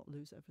they cannot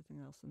lose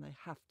everything else, and they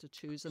have to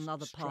choose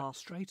another path.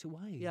 Straight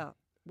away? Yeah.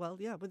 Well,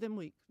 yeah,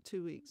 within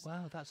 2 weeks.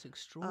 Wow, that's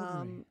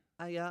extraordinary.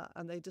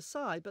 And they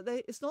decide, but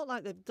it's not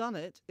like they've done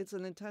it, it's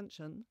an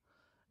intention.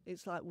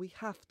 It's like, we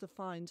have to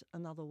find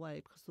another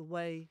way, because the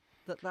way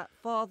that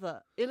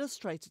father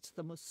illustrated to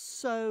them was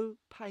so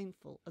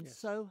painful and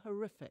so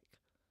horrific.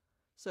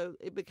 So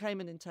it became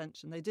an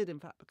intention. They did,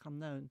 in fact, become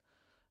known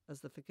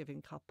as the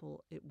forgiving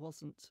couple.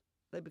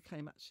 They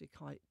became actually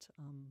quite,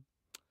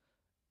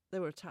 they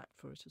were attacked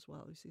for it as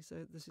well, you see.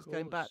 So this is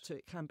going back to,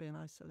 it can be an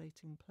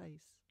isolating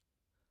place.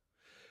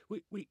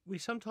 We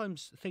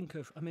sometimes think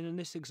of, in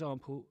this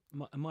example,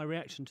 my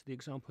reaction to the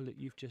example that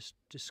you've just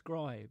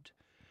described,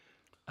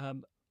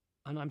 and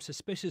I'm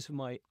suspicious of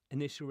my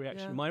initial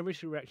reaction. Yeah. My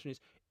initial reaction is,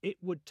 it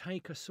would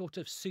take a sort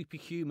of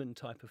superhuman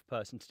type of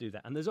person to do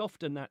that. And there's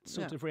often that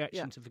sort of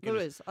reaction to forgiveness.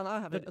 There is, and I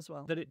have it as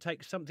well. That it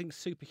takes something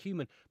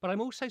superhuman. But I'm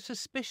also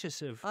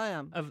suspicious of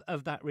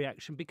that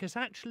reaction, because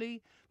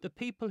actually the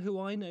people who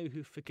I know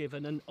who've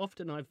forgiven, and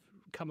often I've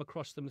come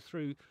across them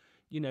through,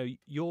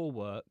 your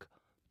work,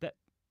 that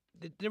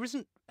there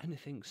isn't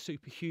anything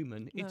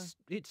superhuman. No.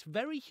 It's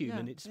very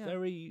human. Yeah, it's yeah.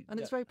 very... And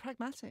it's very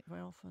pragmatic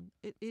very often.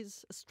 It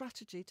is a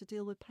strategy to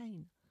deal with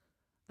pain.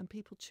 And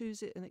people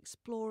choose it and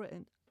explore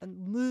it and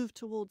move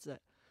towards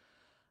it.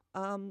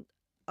 I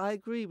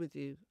agree with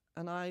you.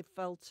 And I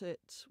felt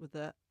it with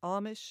the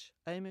Amish.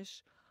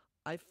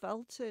 I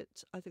felt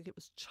it, I think it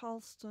was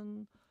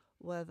Charleston,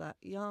 where that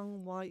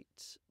young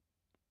white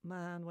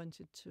man went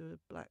into a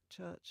black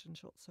church and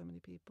shot so many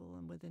people.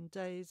 And within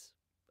days,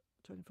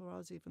 24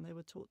 hours even, they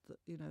were taught that,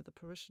 the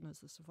parishioners,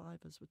 the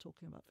survivors, were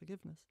talking about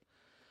forgiveness.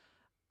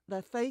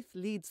 Their faith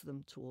leads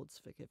them towards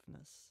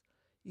forgiveness.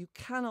 You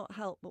cannot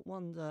help but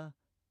wonder,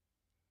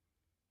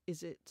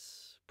 is it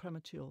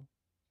premature?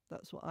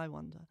 That's what I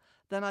wonder.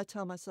 Then I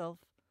tell myself,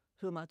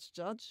 who am I to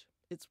judge?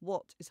 It's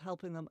what is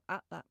helping them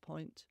at that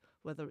point,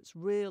 whether it's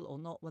real or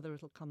not, whether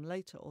it'll come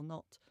later or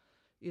not.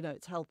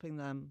 It's helping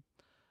them.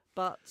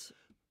 But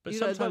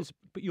sometimes,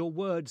 but your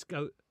words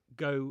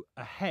go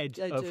ahead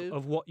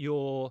of what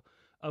your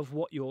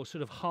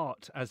sort of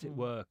heart, as it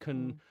were,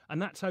 can,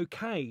 and that's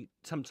okay.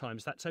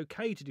 Sometimes that's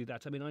okay to do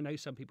that. I mean, I know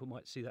some people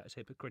might see that as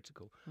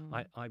hypocritical.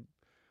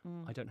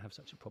 I don't have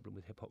such a problem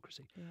with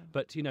hypocrisy,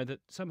 but that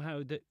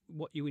somehow that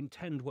what you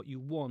intend, what you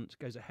want,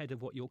 goes ahead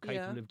of what you're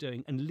capable of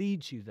doing and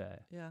leads you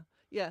there. Yeah.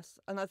 Yes,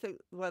 and I think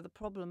where the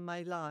problem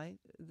may lie,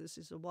 this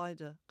is a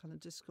wider kind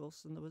of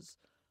discourse, and there was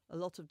a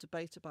lot of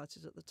debate about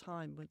it at the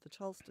time with the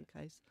Charleston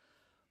case,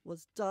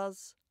 was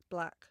does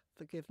black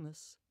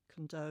forgiveness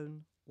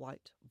condone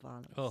white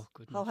violence? Oh,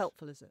 goodness. How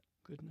helpful is it?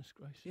 Goodness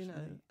gracious.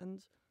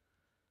 And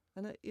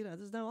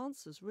there's no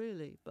answers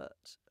really,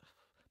 but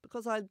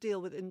because I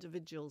deal with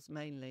individuals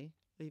mainly,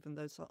 even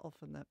though so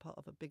often they're part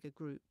of a bigger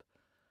group,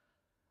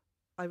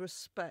 I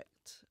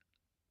respect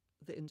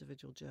the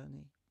individual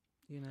journey,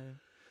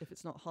 If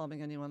it's not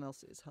harming anyone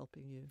else, it's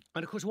helping you.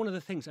 And of course, one of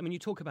the things, I mean, you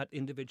talk about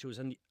individuals,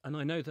 and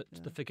I know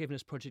that the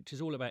Forgiveness Project is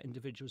all about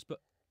individuals, but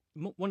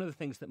one of the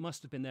things that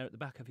must have been there at the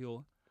back of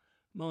your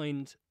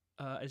mind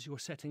as you're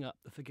setting up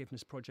the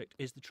Forgiveness Project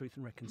is the Truth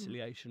and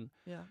Reconciliation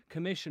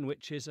Commission,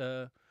 which is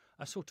a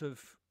sort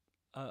of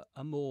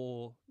a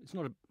more, it's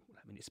not a,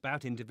 I mean, it's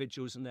about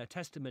individuals and their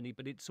testimony,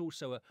 but it's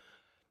also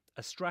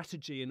a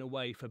strategy in a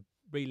way for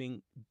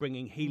bringing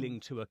healing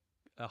to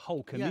a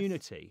whole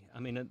community. Yes. I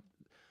mean,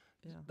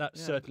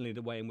 that's certainly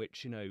the way in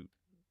which,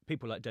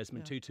 people like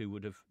Desmond Tutu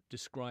would have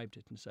described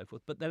it and so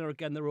forth. But then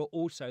again, there are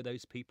also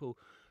those people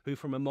who,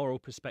 from a moral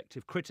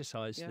perspective,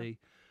 criticise the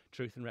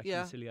Truth and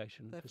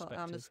Reconciliation perspective. They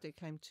felt amnesty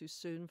came too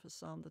soon for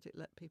some, that it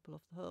let people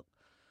off the hook.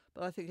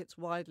 But I think it's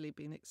widely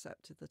been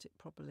accepted that it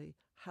probably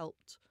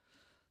helped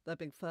there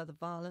being further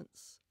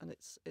violence, and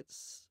it's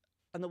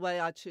and the way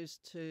I choose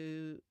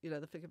to,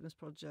 the Forgiveness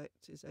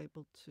Project is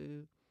able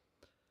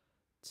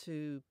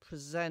to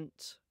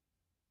present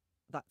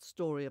that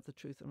story of the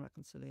Truth and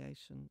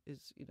Reconciliation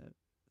is,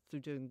 through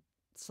doing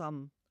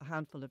a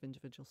handful of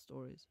individual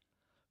stories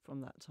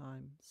from that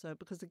time. So,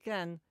 because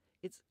again,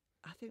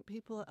 I think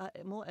people are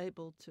more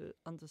able to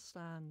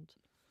understand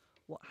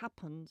what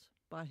happened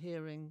by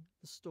hearing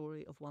the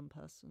story of one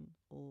person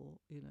or,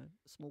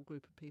 a small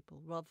group of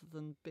people, rather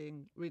than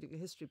reading a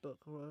history book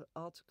or an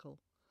article,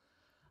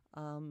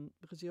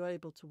 because you're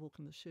able to walk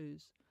in the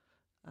shoes.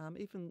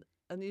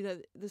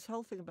 This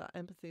whole thing about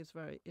empathy is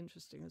very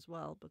interesting as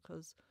well,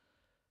 because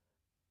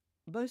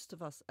most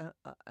of us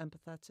are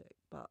empathetic,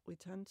 but we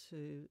tend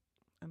to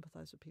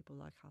empathise with people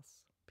like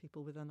us,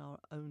 people within our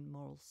own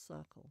moral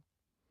circle.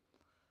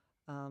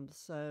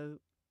 So,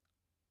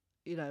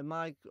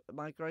 my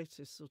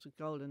greatest sort of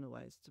goal in a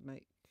way is to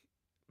make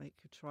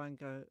you try and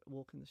go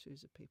walk in the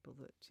shoes of people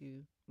that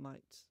you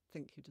might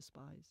think you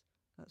despise.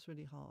 That's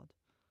really hard.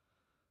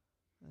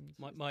 And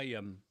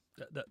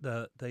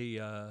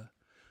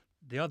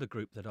the other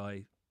group that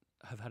I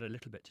have had a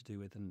little bit to do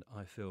with, and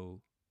I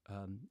feel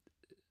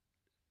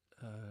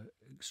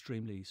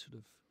extremely sort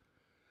of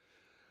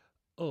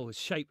it's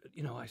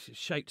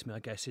shaped me, I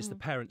guess, is the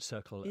Parent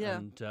Circle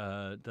and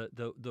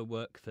the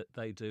work that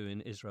they do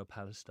in Israel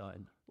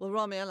Palestine. Well,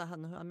 Rami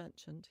Elahan, who I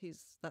mentioned,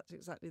 that's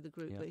exactly the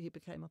group that he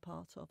became a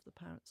part of, the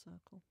Parent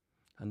Circle.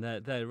 And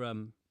they're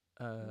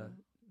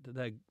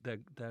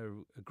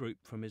a group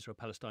from Israel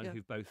Palestine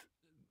who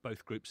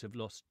both groups have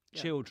lost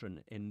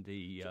children in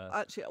the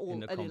actually in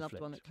the any conflict. loved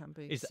one, it can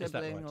be is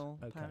sibling that right? or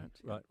okay. parent.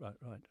 Right.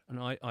 And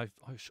I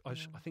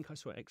think I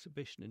saw an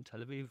exhibition in Tel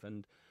Aviv,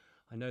 and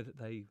I know that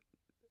they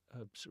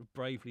sort of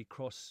bravely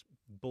cross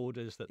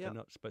borders that they're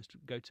not supposed to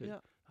go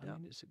to. I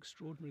mean, it's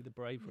extraordinary, the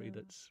bravery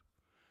that's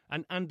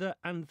and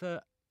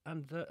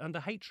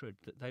the hatred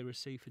that they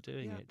receive for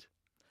doing it.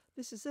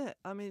 This is it.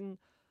 I mean,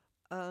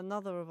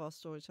 another of our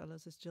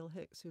storytellers is Jill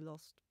Hicks, who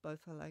lost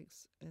both her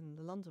legs in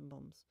the London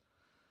bombs.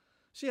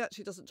 She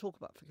actually doesn't talk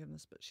about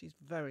forgiveness, but she's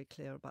very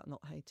clear about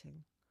not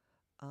hating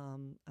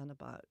and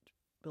about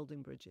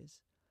building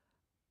bridges.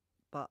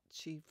 But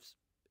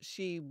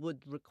she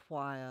would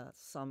require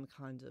some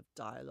kind of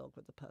dialogue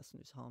with the person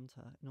who's harmed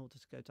her in order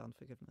to go down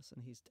forgiveness,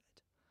 and he's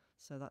dead.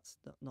 So that's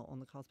not on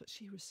the cards. But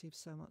she received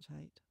so much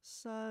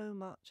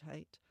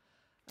hate.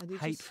 And you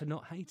hate for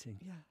not hating.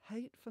 Yeah,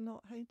 hate for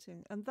not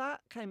hating. And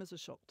that came as a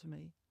shock to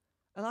me.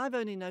 And I've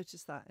only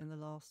noticed that in the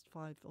last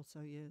 5 or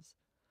so years.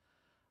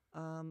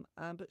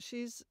 But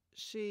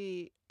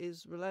she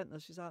is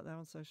relentless. She's out there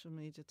on social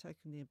media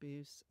taking the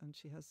abuse, and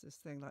she has this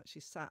thing like she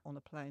sat on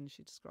a plane.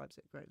 She describes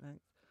it at great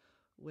length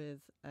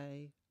with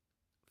a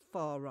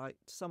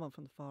someone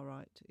from the far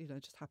right.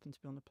 Just happened to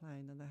be on a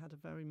plane, and they had a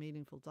very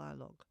meaningful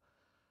dialogue.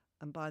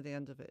 And by the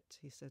end of it,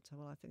 he said to her,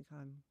 "Well, I think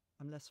I'm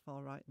less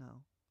far right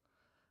now."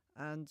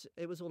 And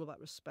it was all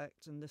about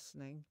respect and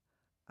listening,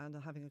 and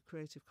having a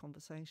creative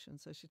conversation.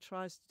 So she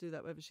tries to do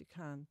that wherever she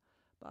can.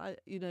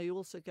 But, you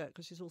also get,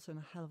 because she's also in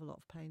a hell of a lot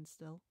of pain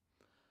still.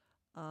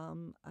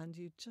 And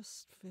you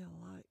just feel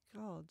like,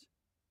 God,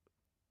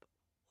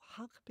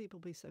 how could people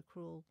be so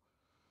cruel?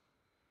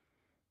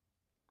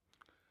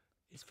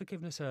 Is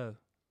forgiveness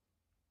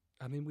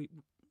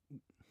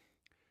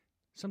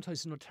sometimes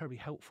it's not a terribly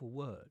helpful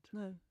word.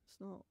 No,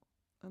 it's not.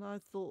 And I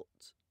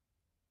thought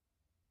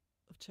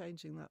of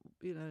changing that,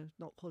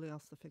 not calling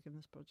us the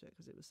Forgiveness Project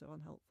because it was so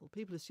unhelpful.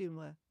 People assume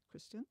we're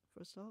Christian,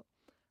 for a start,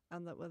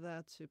 and that we're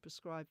there to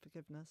prescribe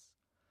forgiveness.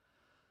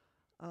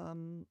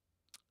 And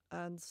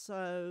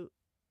so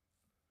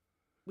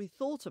we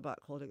thought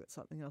about calling it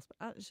something else, but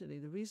actually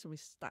the reason we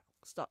stuck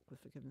with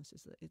forgiveness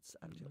is that it's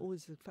actually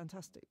always a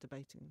fantastic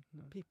debating.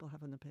 No. People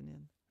have an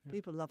opinion. Yeah.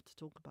 People love to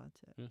talk about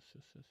it. Yes.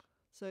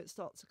 So it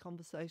starts a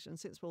conversation,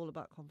 since we're all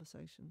about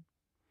conversation.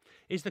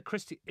 Is the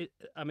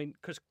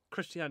because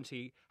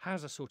Christianity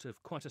has a sort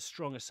of quite a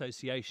strong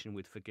association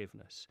with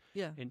forgiveness.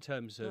 Yeah. In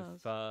terms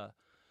of,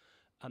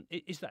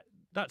 is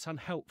that's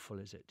unhelpful?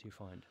 Is it? Do you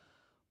find?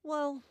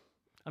 Well,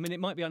 it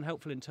might be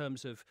unhelpful in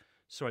terms of.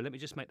 Sorry, let me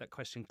just make that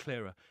question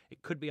clearer.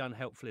 It could be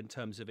unhelpful in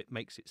terms of it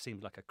makes it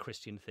seem like a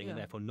Christian thing and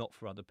therefore not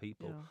for other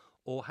people. Yeah.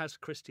 Or has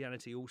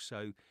Christianity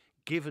also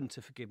given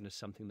to forgiveness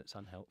something that's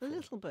unhelpful? A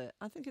little bit.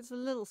 I think it's a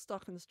little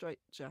stuck in the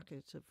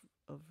straitjacket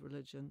of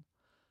religion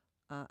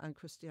and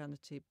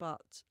Christianity,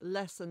 but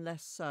less and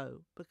less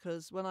so,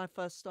 because when I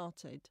first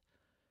started,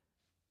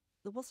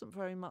 there wasn't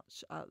very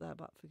much out there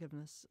about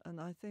forgiveness. And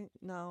I think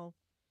now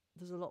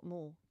there's a lot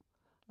more.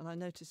 And I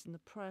notice in the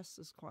press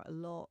there's quite a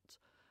lot.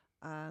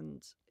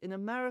 And in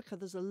America,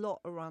 there's a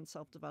lot around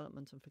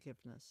self-development and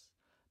forgiveness,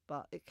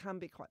 but it can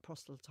be quite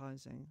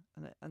proselytizing,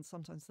 and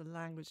sometimes the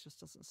language just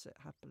doesn't sit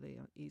happily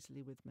and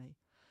easily with me.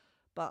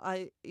 But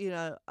I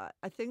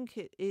think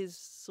it is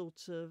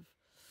sort of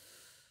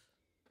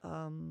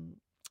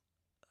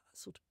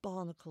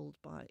barnacled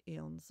by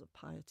eons of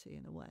piety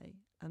in a way.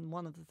 And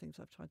one of the things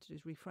I've tried to do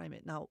is reframe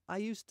it. Now, I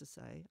used to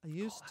say,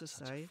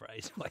 such a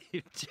phrase what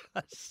you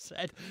just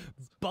said,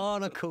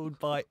 barnacled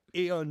by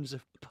eons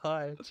of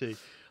piety.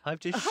 I've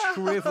just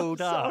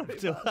shriveled up.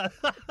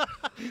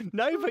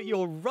 No, but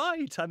you're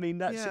right.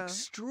 That's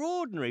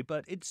extraordinary,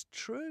 but it's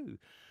true.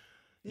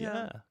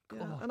 Yeah.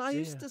 God, and I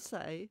used to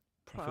say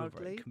proudly, I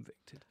feel very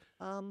convicted.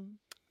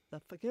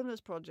 The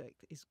Forgiveness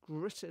Project is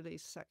grittily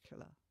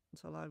secular,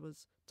 until I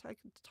was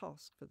taken to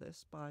task for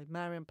this by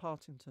Marion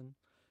Partington,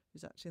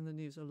 who's actually in the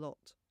news a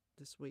lot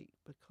this week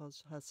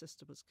because her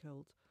sister was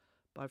killed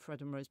by Fred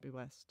and Rosemary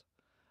West,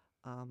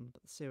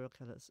 serial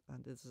killers,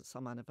 and it's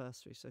some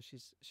anniversary, so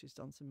she's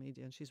done some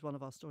media, and she's one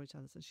of our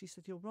storytellers. And she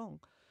said, "You're wrong.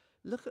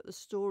 Look at the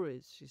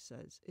stories," she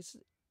says.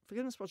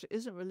 Forgiveness Project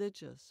isn't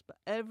religious, but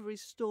every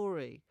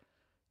story,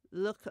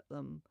 look at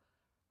them,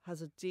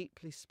 has a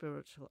deeply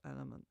spiritual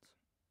element.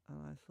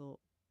 And I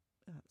thought,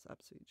 yeah, it's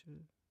absolutely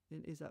true.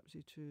 It is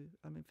absolutely true.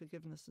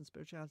 Forgiveness and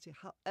spirituality,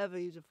 however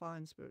you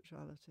define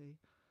spirituality,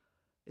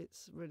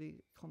 it's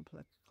really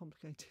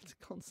complicated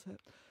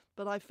concept.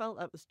 But I felt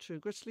that was true.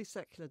 Grittily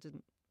secular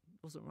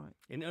wasn't right.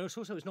 And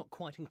also, it's not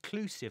quite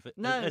inclusive.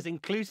 No. As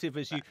inclusive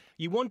as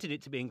you wanted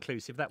it to be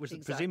inclusive. That was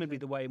presumably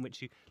the way in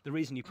which the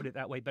reason you put it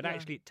that way. But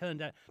actually, it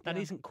turned out that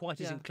isn't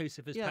quite as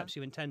inclusive as perhaps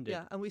you intended.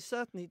 Yeah, and we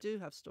certainly do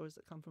have stories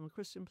that come from a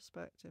Christian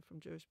perspective, from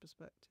Jewish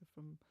perspective,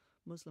 from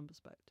Muslim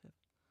perspective.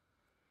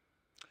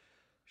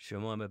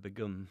 Shamima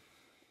Begum.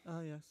 Oh,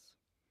 yes.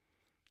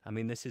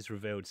 This has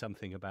revealed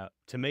something about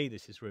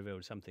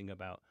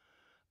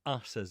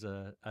us as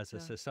a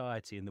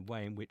society, and the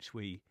way in which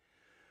we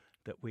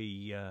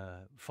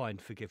find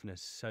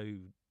forgiveness so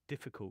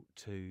difficult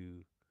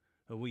to,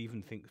 or we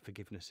even think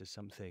forgiveness is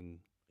something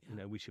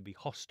we should be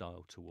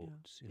hostile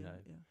towards.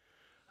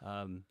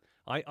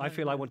 I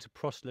feel I want to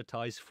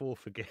proselytise for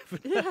forgiveness.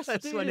 Yes, I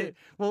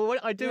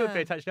do a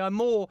bit actually.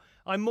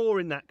 I'm more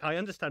in that. I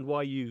understand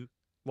why you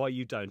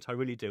don't. I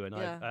really do, and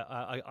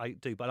I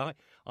do. But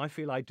I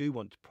feel I do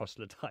want to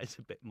proselytise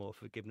a bit more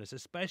forgiveness,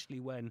 especially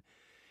when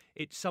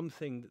it's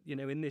something,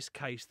 in this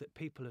case, that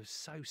people are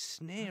so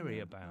sneery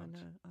about.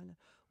 I know.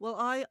 Well,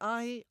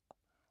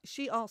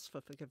 she asked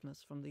for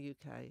forgiveness from the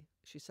UK.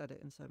 She said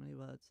it in so many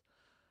words.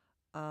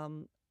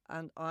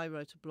 And I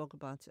wrote a blog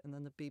about it, and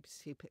then the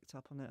BBC picked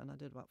up on it, and I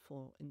did about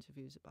 4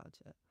 interviews about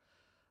it.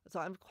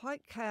 So I'm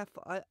quite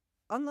careful.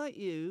 Unlike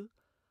you,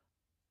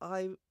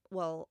 I'm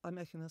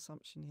making an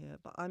assumption here,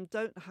 but I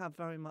don't have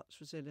very much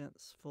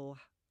resilience for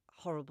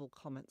horrible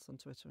comments on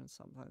Twitter and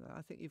something like that.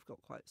 I think you've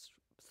got quite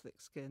thick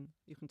skin.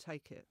 You can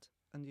take it.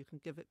 and you can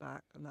give it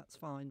back, and that's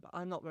fine. But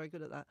I'm not very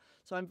good at that.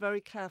 So I'm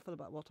very careful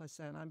about what I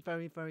say, and I'm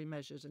very, very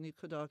measured, and you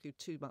could argue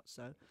too much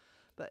so.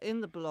 But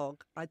in the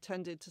blog, I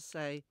tended to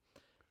say,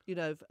 you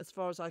know, as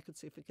far as I could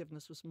see,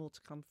 forgiveness was more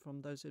to come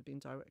from those who had been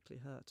directly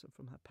hurt and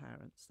from her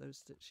parents,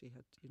 those that she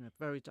had, you know,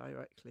 very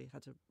directly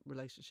had a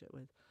relationship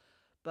with.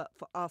 But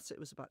for us, it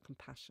was about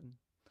compassion.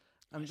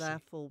 And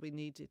therefore, we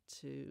needed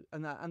to,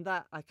 and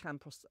that I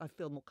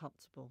feel more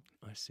comfortable.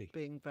 I see.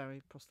 Being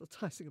very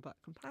proselytizing about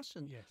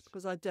compassion. Yes.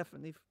 Because I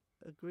definitely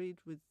agreed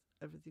with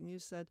everything you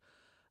said,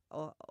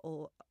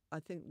 or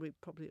I think we're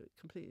probably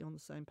completely on the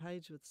same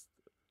page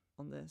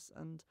on this,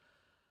 and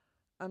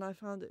I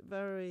found it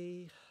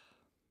very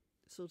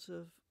sort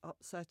of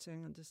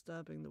upsetting and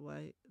disturbing the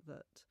way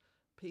that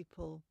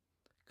people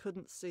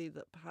couldn't see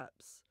that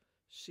perhaps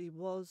she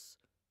was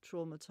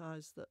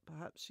traumatized, that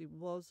perhaps she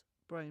was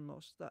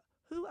brainwashed, that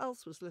who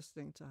else was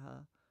listening to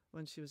her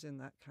when she was in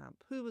that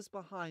camp? Who was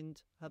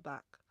behind her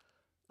back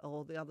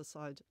or the other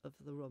side of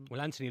the room? Well,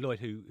 Anthony Lloyd,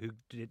 who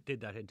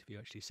did that interview,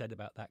 actually said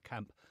about that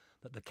camp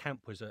that the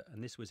camp was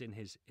and this was in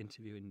his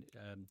interview in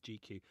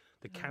GQ,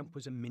 the camp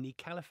was a mini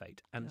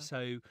caliphate. And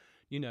so,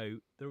 you know,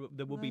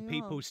 there will be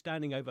people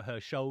standing over her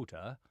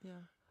shoulder.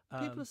 Yeah.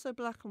 People are so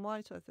black and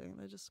white, I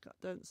think. They just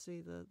don't see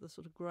the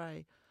sort of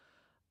grey.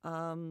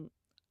 And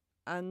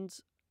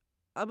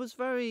I was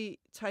very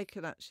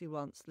taken, actually,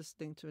 once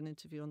listening to an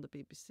interview on the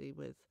BBC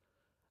with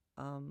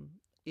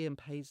Ian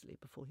Paisley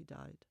before he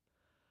died.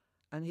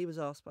 And he was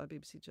asked by a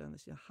BBC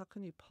journalist, you know, how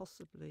can you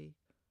possibly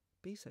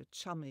be so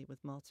chummy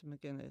with Martin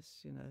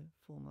McGuinness, you know,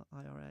 former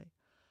IRA,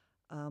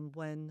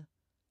 when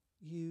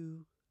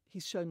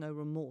he's shown no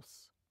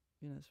remorse.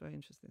 You know, it's a very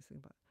interesting thing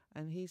about it.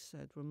 And he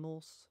said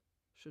remorse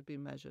should be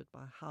measured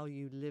by how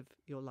you live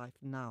your life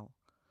now.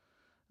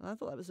 And I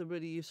thought that was a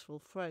really useful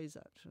phrase,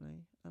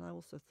 actually. And I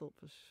also thought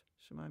for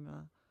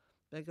Shamima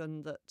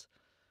Begum that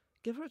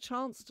give her a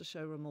chance to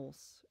show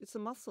remorse. It's a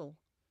muscle.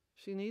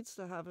 She needs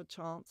to have a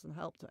chance and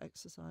help to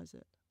exercise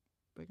it.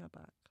 Bring her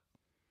back.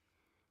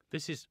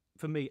 This is,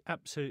 for me,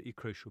 absolutely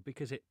crucial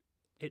because it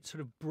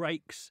sort of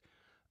breaks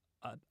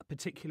a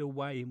particular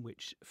way in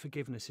which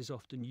forgiveness is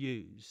often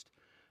used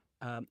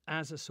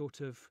as a sort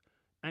of,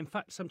 in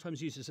fact,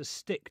 sometimes used as a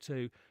stick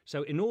to.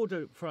 So in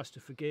order for us to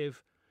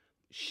forgive,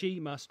 she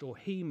must or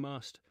he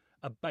must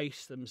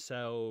abase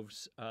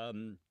themselves,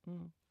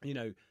 you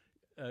know,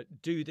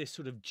 do this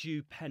sort of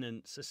due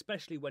penance,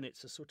 especially when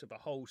it's a sort of a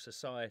whole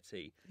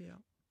society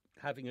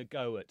having a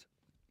go at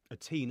a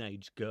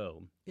teenage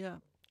girl. Yeah.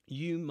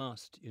 You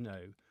must, you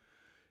know,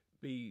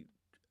 be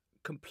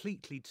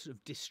completely sort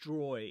of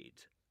destroyed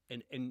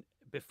in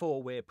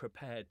before we're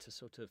prepared to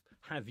sort of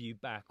have you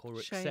back or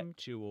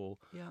accept you or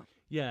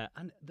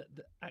and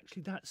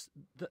actually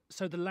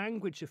so the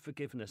language of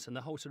forgiveness and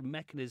the whole sort of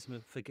mechanism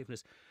of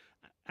forgiveness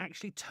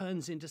actually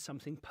turns into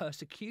something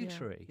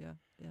persecutory.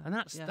 And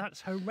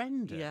that's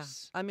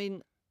horrendous. Yeah. I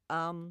mean,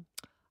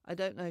 I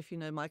don't know if you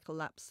know Michael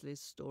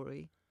Lapsley's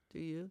story. Do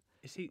you?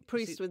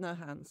 Priest with no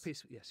hands.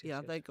 Yes.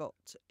 They got.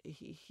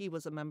 He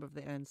was a member of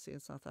the ANC in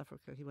South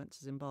Africa. He went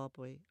to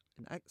Zimbabwe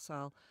in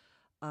exile.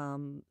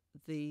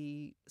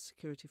 The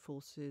security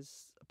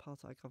forces,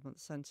 apartheid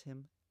government, sent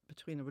him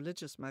between a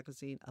religious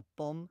magazine, a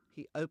bomb.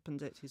 He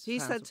opened it. He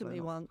said to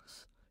me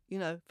once, you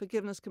know,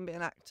 forgiveness can be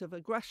an act of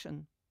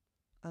aggression.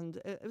 And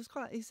it was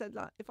quite, he said,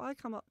 like, if I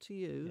come up to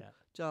you,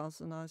 Giles,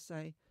 and I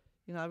say,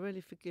 you know, I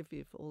really forgive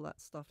you for all that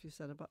stuff you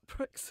said about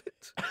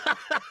Brexit.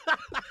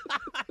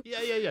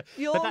 Yeah.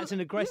 But that's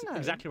an aggressive, you know,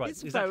 exactly right.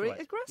 It's exactly very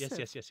right. aggressive.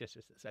 Yes,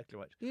 exactly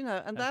right. You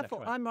know, and that's therefore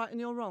exactly right. I'm right and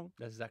you're wrong.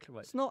 That's exactly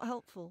right. It's not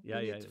helpful. Yeah,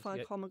 you need to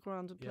find common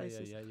ground and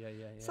places. Yeah.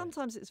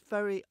 Sometimes it's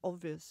very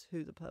obvious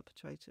who the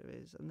perpetrator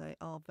is, and they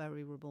are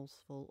very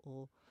remorseful,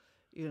 or,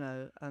 you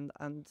know, and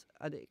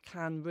it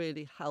can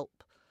really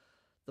help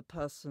the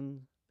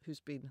person who's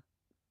been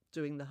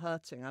doing the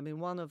hurting. I mean,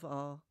 one of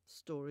our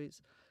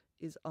stories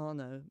is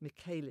Arno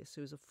Michaelis,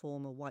 who is a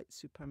former white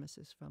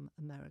supremacist from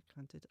America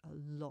and did a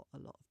lot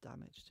of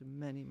damage to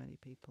many, many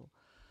people.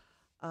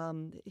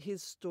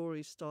 His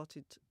story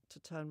started to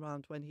turn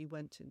around when he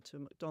went into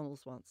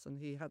McDonald's once and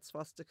he had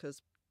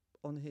swastikas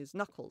on his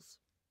knuckles,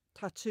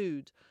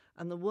 tattooed.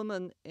 And the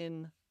woman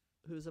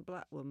who was a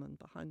black woman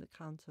behind the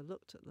counter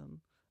looked at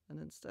them, and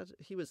instead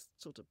he was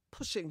sort of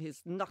pushing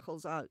his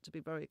knuckles out to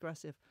be very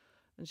aggressive.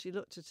 And she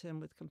looked at him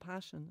with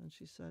compassion and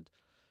she said,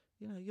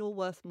 you know, you're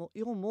worth more.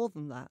 You're more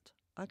than that.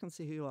 I can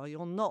see who you are.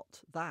 You're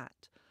not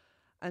that.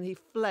 And he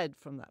fled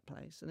from that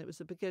place. And it was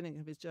the beginning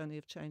of his journey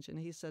of change. And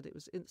he said it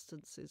was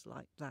instances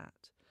like that,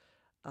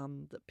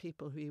 that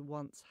people who he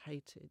once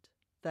hated,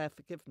 their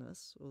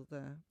forgiveness or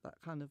that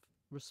kind of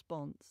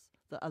response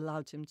that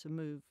allowed him to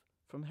move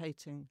from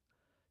hating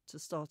to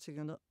starting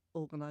an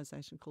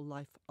organisation called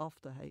Life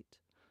After Hate.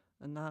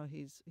 And now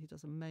he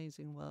does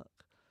amazing work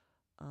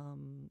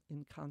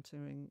in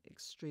countering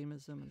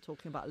extremism and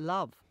talking about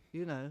love,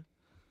 you know.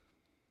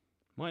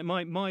 My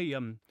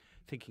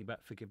thinking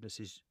about forgiveness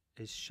is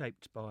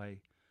shaped by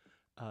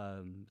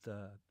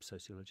the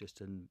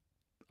sociologist and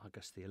I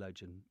guess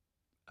theologian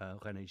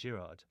René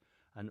Girard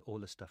and all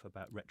the stuff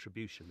about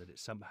retribution, that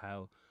it's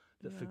somehow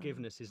that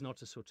forgiveness is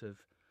not a sort of,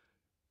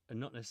 and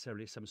not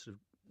necessarily some sort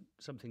of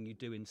something you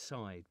do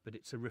inside, but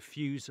it's a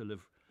refusal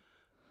of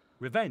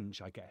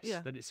revenge, I guess.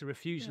 Yeah. That it's a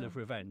refusal of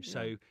revenge. Yeah.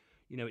 So,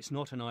 you know, it's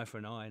not an eye for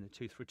an eye and a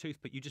tooth for a tooth,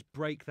 but you just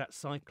break that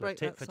cycle of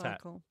tit for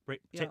tat.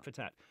 Tit for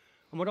tat.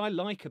 And what I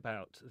like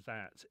about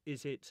that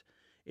is it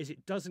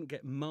doesn't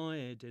get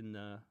mired in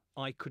the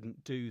I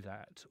couldn't do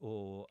that,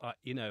 or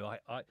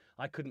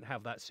I couldn't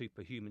have that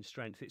superhuman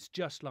strength. It's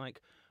just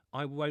like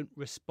I won't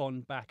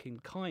respond back in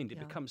kind. It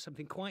becomes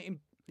something quite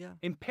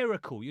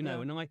empirical, you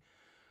know. And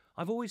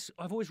I've always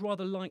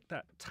rather liked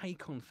that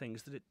take on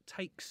things, that it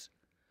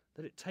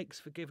takes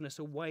forgiveness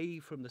away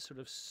from the sort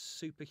of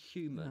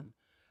superhuman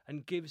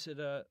and gives it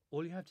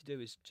all you have to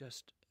do is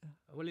just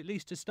well, at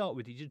least to start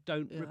with, you just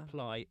don't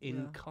reply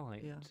in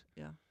kind.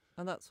 Yeah.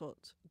 And that's what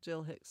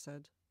Jill Hicks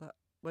said, that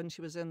when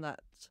she was in the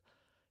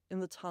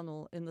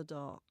tunnel in the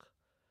dark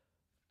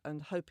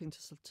and hoping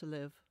to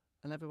live,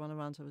 and everyone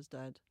around her was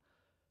dead,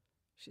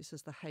 she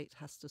says, the hate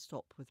has to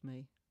stop with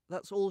me.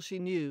 That's all she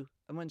knew.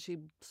 And when she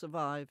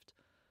survived,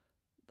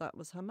 that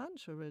was her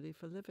mantra, really,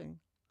 for living.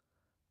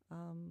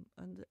 And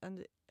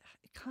it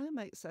kind of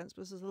makes sense,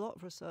 because there's a lot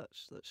of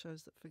research that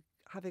shows that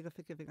having a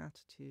forgiving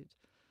attitude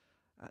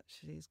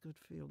actually is good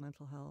for your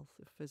mental health,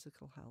 your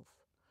physical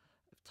health.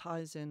 It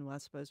ties in, I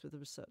suppose, with the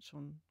research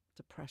on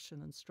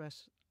depression and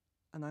stress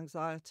and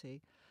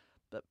anxiety.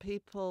 But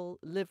people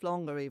live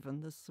longer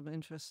even. There's some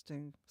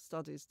interesting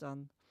studies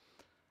done.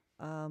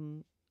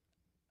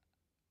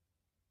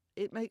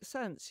 It makes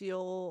sense.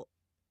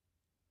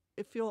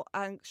 If you're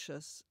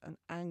anxious and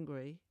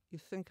angry, you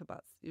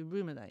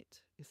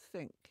ruminate, you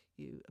think,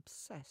 you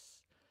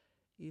obsess,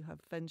 you have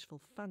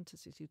vengeful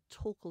fantasies, you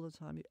talk all the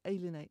time, you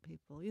alienate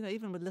people, you know,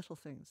 even with little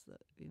things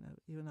that, you know,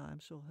 you and I, I'm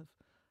sure, have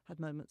had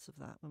moments of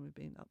that when we've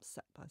been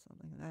upset by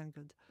something and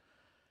angered.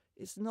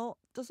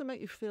 Doesn't make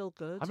you feel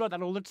good. I'm like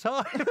that all the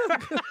time.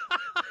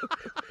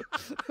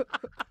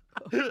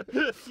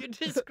 You're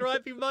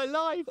describing my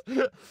life.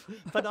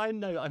 But I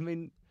know, I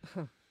mean,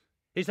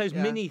 it's those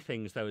mini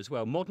things, though, as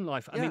well. Modern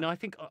life, I mean, I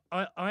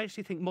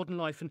actually think modern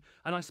life, and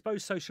I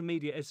suppose social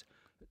media is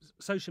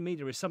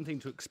something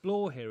to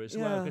explore here as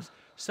well, because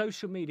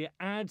social media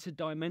adds a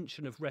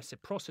dimension of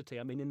reciprocity.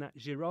 I mean, in that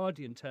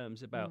Girardian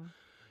terms about,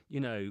 you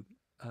know,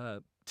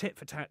 tit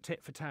for tat,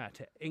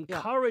 it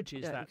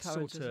encourages that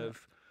sort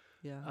of...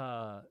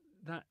 That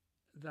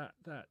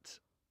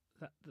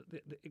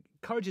it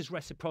encourages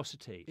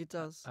reciprocity. It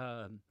does.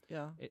 And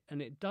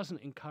it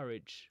doesn't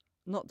encourage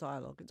not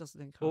dialogue. It doesn't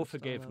encourage or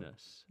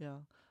forgiveness.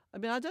 Dialogue. Yeah. I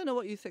mean, I don't know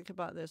what you think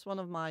about this. One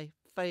of my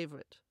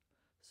favourite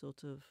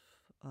sort of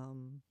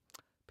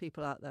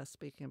people out there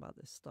speaking about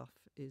this stuff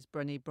is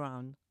Brené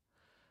Brown.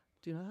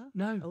 Do you know her?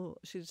 No. Oh,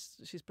 she's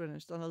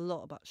brilliant. She's done a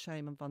lot about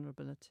shame and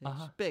vulnerability.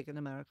 She's big in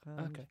America.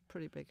 And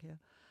pretty big here.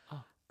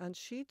 And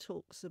she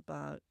talks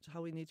about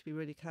how we need to be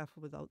really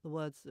careful with the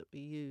words that we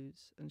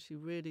use. And she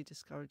really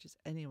discourages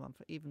anyone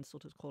for even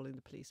sort of calling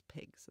the police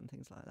pigs and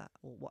things like that,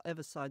 or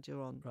whatever side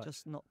you're on,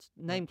 just not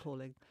name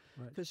calling.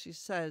 Because she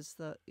says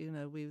that, you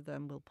know, we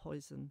then will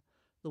poison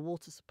the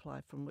water supply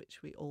from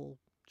which we all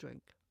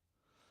drink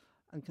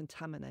and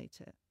contaminate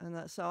it.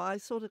 And so I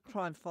sort of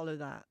try and follow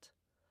that,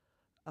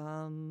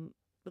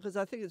 because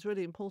I think it's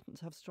really important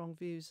to have strong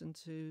views and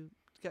to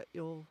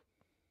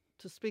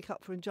speak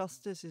up for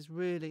injustice is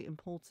really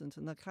important.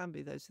 And there can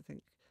be those who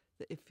think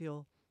that if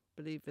you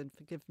believe in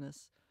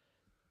forgiveness,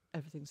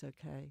 everything's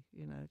okay,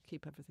 you know,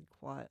 keep everything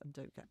quiet and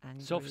don't get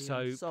angry. Soft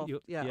soap. All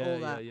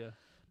that. Yeah.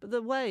 But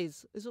the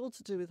ways is all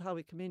to do with how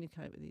we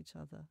communicate with each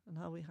other and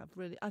how we have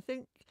really, I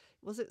think,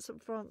 was it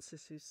St.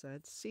 Francis who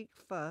said, seek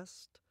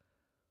first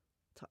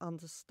to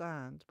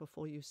understand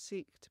before you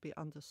seek to be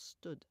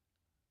understood,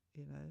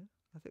 you know?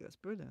 I think that's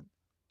brilliant.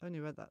 I only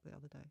read that the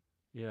other day.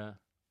 Yeah.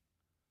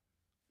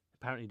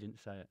 Apparently didn't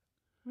say it.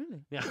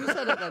 Really? Yeah. Who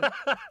said it then?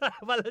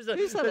 Well, there's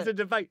a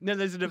debate. No,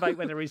 there's a debate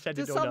whether he said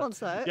it or not. Did someone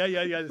say it?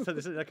 Yeah. So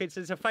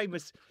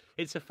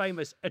it's a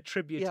famous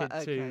attributed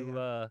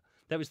to.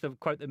 That was the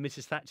quote that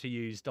Mrs. Thatcher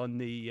used on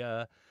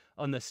the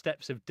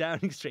steps of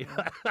Downing Street.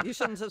 You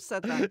shouldn't have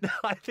said that. No,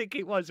 I think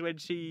it was when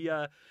she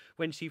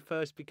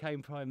first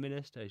became Prime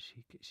Minister.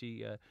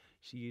 She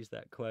used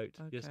that quote.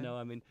 Okay. Yes, no,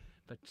 I mean.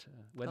 But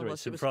whether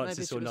it's St. Maybe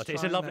Francis or not,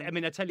 it's a lovely. I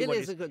mean, I tell you what,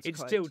 it's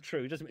still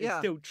true, doesn't it? It's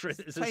still true.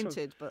 It's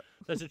tainted, but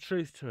there's a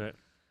truth to it.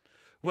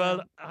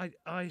 Well,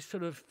 I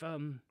sort of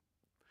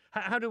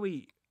how do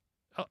we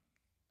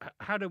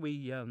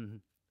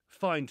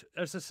find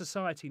as a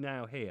society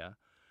now here,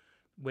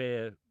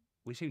 where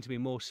we seem to be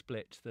more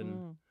split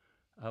than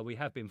we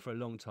have been for a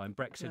long time.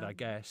 Brexit, I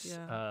guess.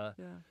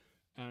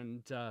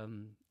 And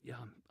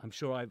I'm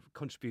sure I've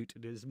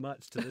contributed as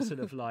much to the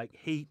sort of like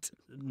heat,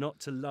 not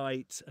to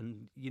light,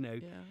 and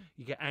you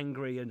get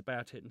angry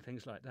about it and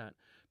things like that.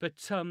 But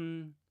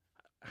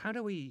how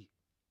do we?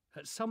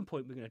 At some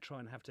point, we're going to try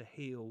and have to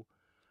heal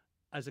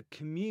as a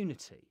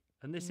community.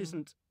 And this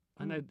isn't.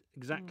 I know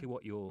exactly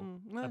what you're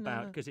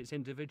about because it's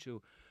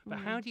individual. But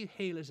how do you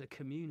heal as a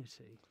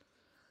community?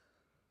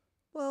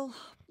 Well,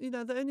 you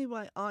know, the only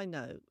way I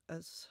know,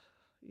 as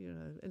you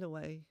know, in a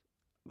way,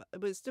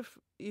 But it's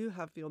different. You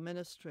have your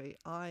ministry.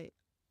 I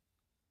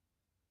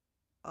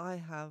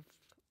have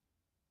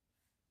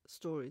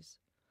stories.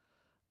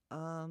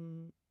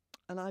 And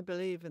I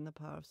believe in the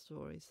power of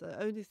stories. The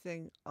only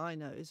thing I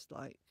know is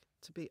like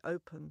to be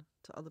open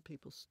to other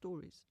people's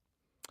stories,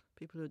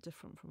 people who are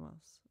different from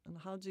us. And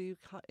how do you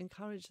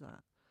encourage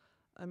that?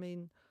 I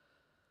mean,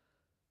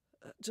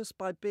 just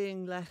by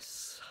being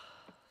less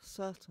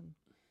certain.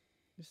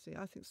 You see,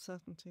 I think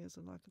certainty is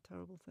like a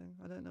terrible thing.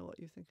 I don't know what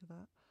you think of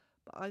that.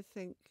 But I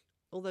think,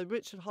 although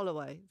Richard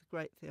Holloway, the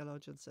great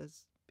theologian,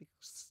 says,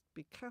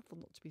 be careful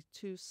not to be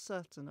too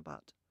certain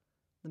about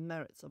the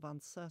merits of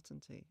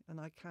uncertainty, and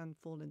I can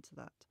fall into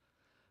that,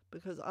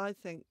 because I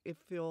think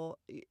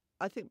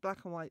I think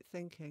black and white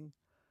thinking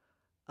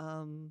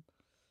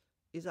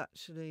is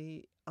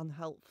actually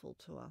unhelpful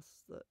to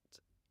us.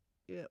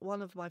 That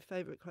one of my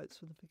favourite quotes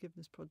from the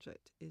Forgiveness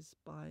Project is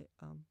by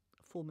a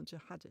former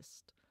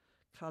jihadist,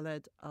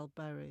 Khaled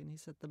al-Berri, and he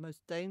said, "The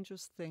most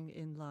dangerous thing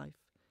in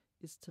life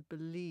is to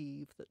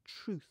believe that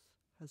truth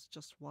has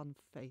just one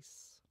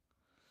face."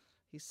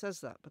 He says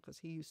that because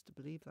he used to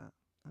believe that,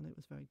 and it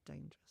was very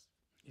dangerous.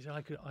 Yeah,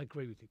 I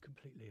agree with you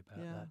completely about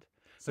that.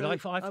 So but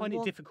I find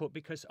it difficult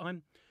because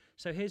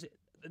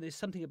there's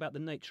something about the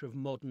nature of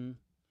modern.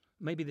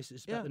 Maybe this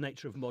is about the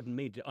nature of modern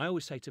media. I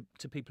always say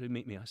to people who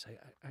meet me, I say,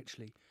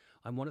 actually,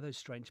 I'm one of those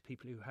strange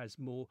people who has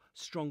more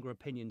stronger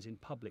opinions in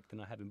public than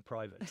I have in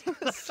private.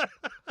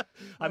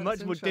 I'm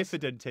much more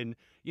diffident in,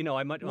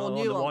 I might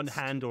on the one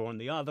hand or on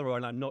the other,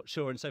 or I'm not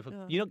sure and so forth.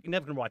 You're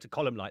never going to write a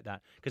column like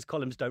that, because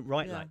columns don't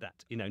write like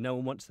that. No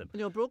one wants them. And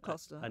you're a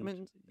broadcaster. I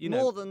mean,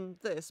 more than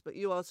this, but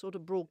you are sort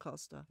of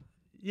broadcaster.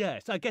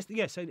 Yes, I guess,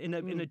 yes, in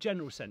a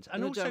general sense.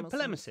 And also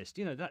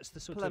polemicist, that's the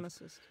sort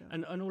polemicist, of...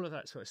 And all of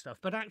that sort of stuff.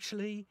 But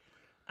actually...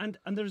 And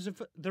there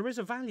is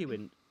a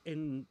value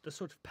in the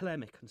sort of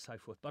polemic and so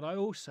forth. But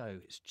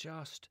it's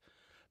just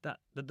that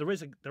there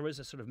is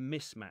a sort of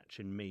mismatch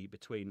in me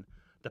between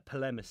the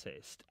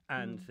polemicist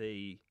and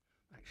the...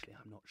 Actually,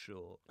 I'm not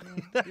sure.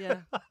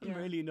 I'm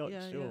really not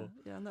sure.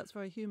 Yeah, and that's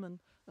very human.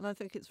 And I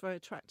think it's very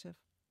attractive.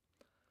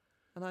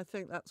 And I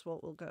think that's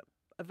what we'll get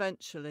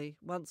eventually,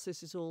 once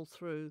this is all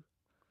through.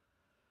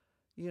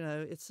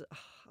 It's...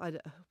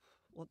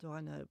 what do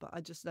I know? But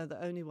I just know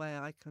the only way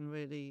I can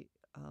really...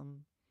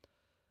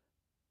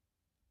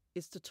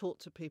 is to talk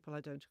to people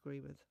I don't agree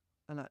with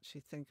and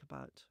actually think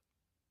about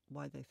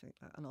why they think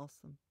that and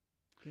ask them.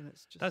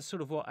 It's just... That's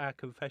sort of what our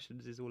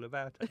Confessions is all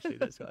about, actually.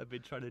 That's what I've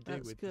been trying to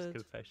do with this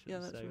Confessions. Yeah,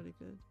 that's really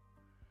good.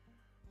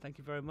 Thank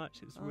you very much.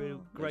 It was a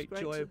real great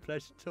joy and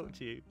pleasure to talk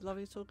to you.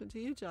 Lovely talking to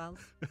you, Giles.